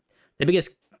 like, the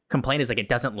biggest complaint is like it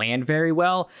doesn't land very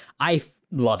well. I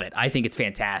love it. I think it's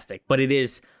fantastic, but it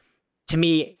is, to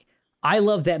me, I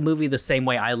love that movie the same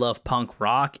way I love punk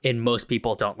rock, and most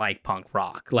people don't like punk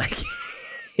rock. Like,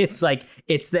 it's like,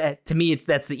 it's that, to me,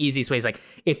 that's the easiest way. It's like,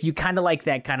 if you kind of like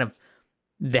that kind of,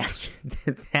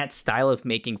 that style of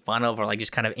making fun of, or like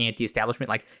just kind of anti-establishment,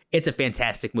 like, it's a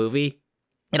fantastic movie.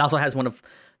 It also has one of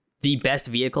the best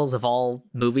vehicles of all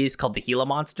movies called the Gila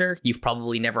Monster. You've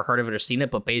probably never heard of it or seen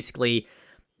it, but basically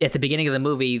at the beginning of the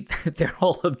movie, their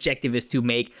whole objective is to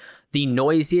make the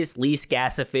noisiest, least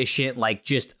gas efficient, like,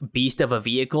 just beast of a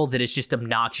vehicle that is just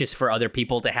obnoxious for other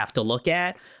people to have to look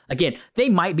at. Again, they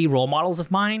might be role models of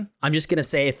mine. I'm just going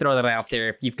to throw that out there.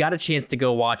 If you've got a chance to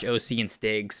go watch O.C. and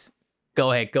Stigs,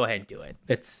 go ahead and do it.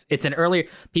 It's an earlier,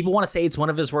 people want to say it's one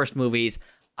of his worst movies.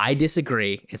 I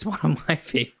disagree. It's one of my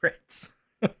favorites.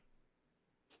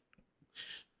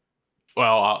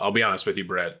 Well, I'll be honest with you,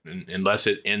 Brett. Unless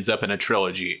it ends up in a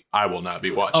trilogy, I will not be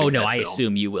watching. Oh no, that I film.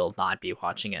 assume you will not be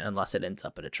watching it unless it ends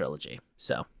up in a trilogy.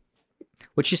 So,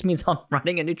 which just means I'm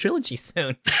writing a new trilogy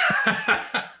soon.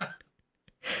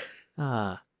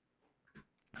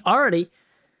 Alrighty.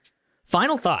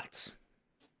 Final thoughts.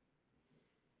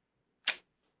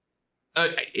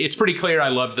 It's pretty clear I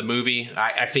loved the movie.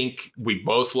 I think we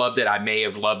both loved it. I may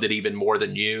have loved it even more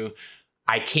than you.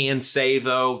 I can say,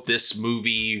 though, this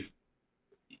movie,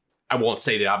 I won't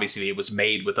say that obviously it was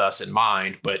made with us in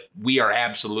mind, but we are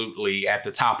absolutely at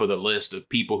the top of the list of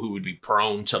people who would be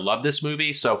prone to love this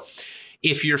movie. So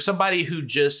if you're somebody who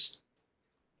just,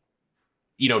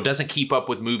 doesn't keep up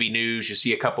with movie news, you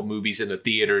see a couple movies in the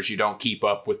theaters, you don't keep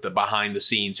up with the behind the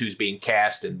scenes, who's being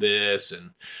cast in this,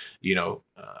 and,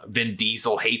 Vin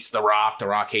Diesel hates The Rock, The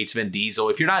Rock hates Vin Diesel.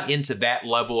 If you're not into that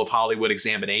level of Hollywood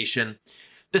examination,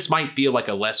 this might feel like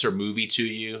a lesser movie to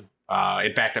you.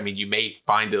 In fact, I mean, you may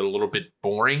find it a little bit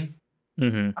boring,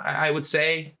 I would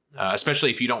say,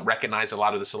 especially if you don't recognize a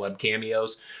lot of the celeb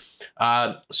cameos.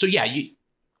 So yeah,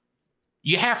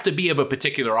 you have to be of a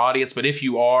particular audience, but if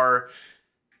you are,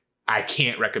 I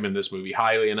can't recommend this movie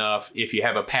highly enough. If you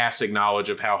have a passing knowledge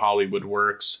of how Hollywood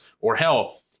works, or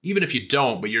hell, even if you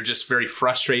don't, but you're just very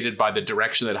frustrated by the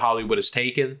direction that Hollywood has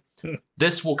taken,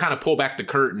 this will kind of pull back the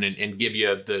curtain and give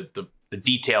you the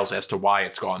details as to why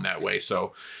it's gone that way.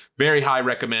 So very high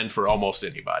recommend for almost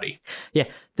anybody. Yeah.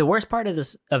 The worst part of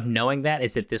this, of knowing that,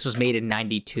 is that this was made in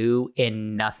 92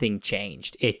 and nothing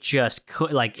changed. It just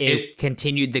it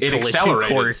continued the collision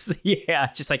course.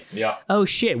 Yeah. Just like, oh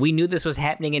shit, we knew this was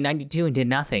happening in 92 and did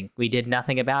nothing. We did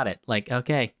nothing about it. Like,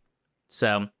 okay.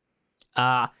 So,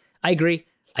 I agree.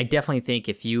 I definitely think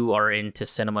if you are into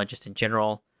cinema just in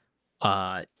general,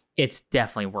 it's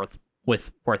definitely worth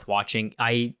worth watching.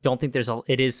 I don't think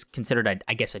it is considered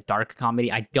I guess a dark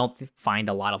comedy. I don't find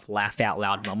a lot of laugh out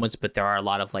loud moments, but there are a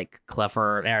lot of like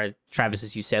clever, Travis,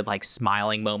 as you said, like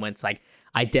smiling moments. Like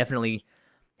I definitely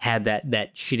had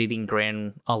that shit-eating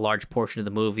grin a large portion of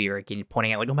the movie, or again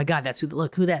pointing out like, oh my god,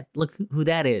 look who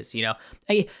that is, you know.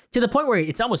 To the point where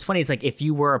it's almost funny. It's like if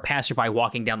you were a passerby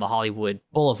walking down the Hollywood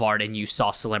Boulevard and you saw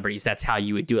celebrities, that's how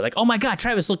you would do it. Like, oh my god,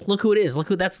 Travis, look who it is.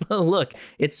 Look,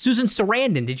 it's Susan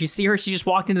Sarandon. Did you see her? She just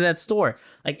walked into that store.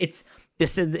 Like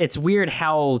it's weird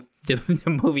how the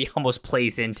movie almost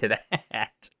plays into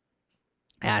that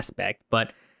aspect,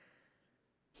 but.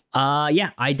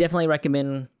 Yeah, I definitely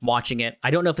recommend watching it. I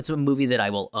don't know if it's a movie that I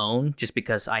will own, just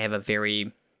because I have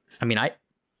I'm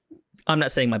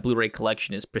not saying my Blu-ray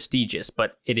collection is prestigious,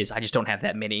 but it is. I just don't have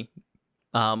that many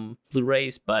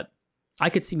Blu-rays, but I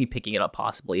could see me picking it up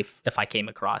possibly if I came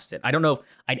across it. I don't know if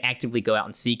I'd actively go out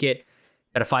and seek it,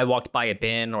 but if I walked by a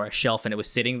bin or a shelf and it was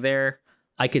sitting there,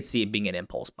 I could see it being an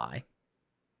impulse buy.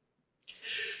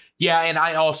 Yeah, and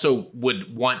I also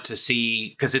would want to see,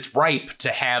 because it's ripe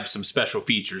to have some special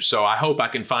features. So I hope I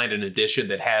can find an edition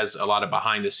that has a lot of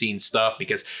behind the scenes stuff,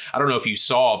 because I don't know if you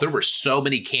saw, there were so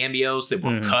many cameos that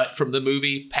were cut from the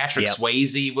movie. Patrick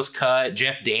Swayze was cut.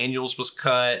 Jeff Daniels was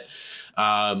cut.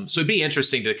 So it'd be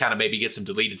interesting to kind of maybe get some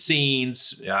deleted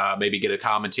scenes, maybe get a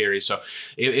commentary. So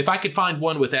if I could find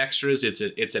one with extras,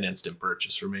 it's an instant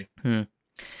purchase for me.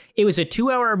 It was a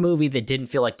 2-hour movie that didn't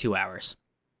feel like 2 hours.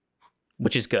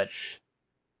 Which is good.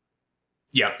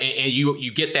 Yeah, and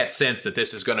you get that sense that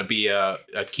this is going to be a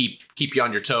keep you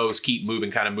on your toes, keep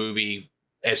moving kind of movie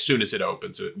as soon as it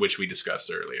opens, which we discussed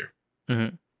earlier.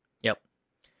 Mm-hmm. Yep.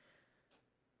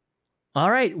 All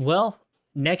right. Well,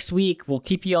 next week we'll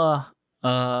keep you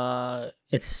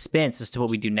in suspense as to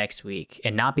what we do next week,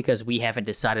 and not because we haven't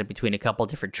decided between a couple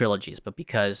different trilogies, but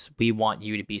because we want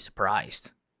you to be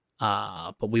surprised.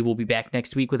 But we will be back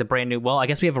next week with a brand new. Well, I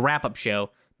guess we have a wrap-up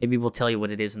show. Maybe we'll tell you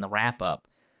what it is in the wrap-up.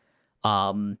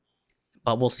 But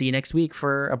we'll see you next week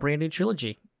for a brand new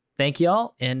trilogy. Thank you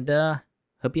all, and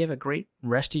hope you have a great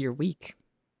rest of your week.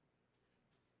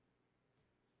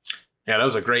 Yeah, that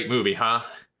was a great movie, huh?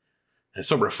 It's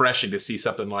so refreshing to see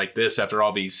something like this after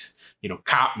all these,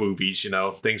 cop movies,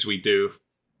 things we do.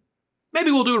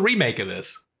 Maybe we'll do a remake of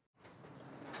this.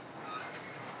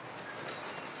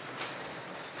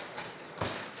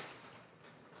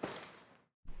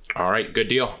 All right, good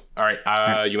deal. All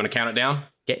right, you want to count it down?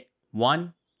 Okay,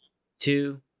 1,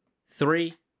 2,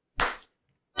 3.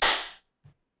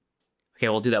 Okay,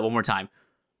 we'll do that one more time.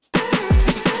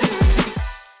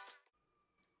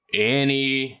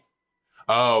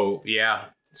 Oh, yeah.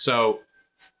 So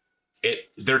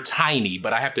they're tiny,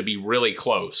 but I have to be really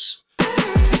close.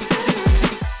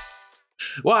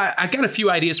 Well, I got a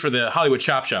few ideas for the Hollywood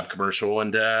Chop Shop commercial,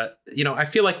 and I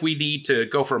feel like we need to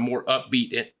go for a more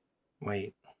upbeat.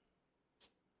 Wait.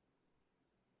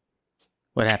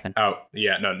 What happened? Oh,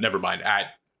 yeah, no, never mind.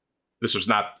 This was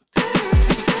not.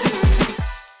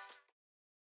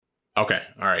 Okay,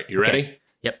 all right. You ready?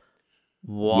 Yep.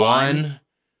 1,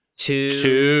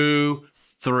 2,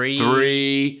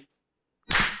 3.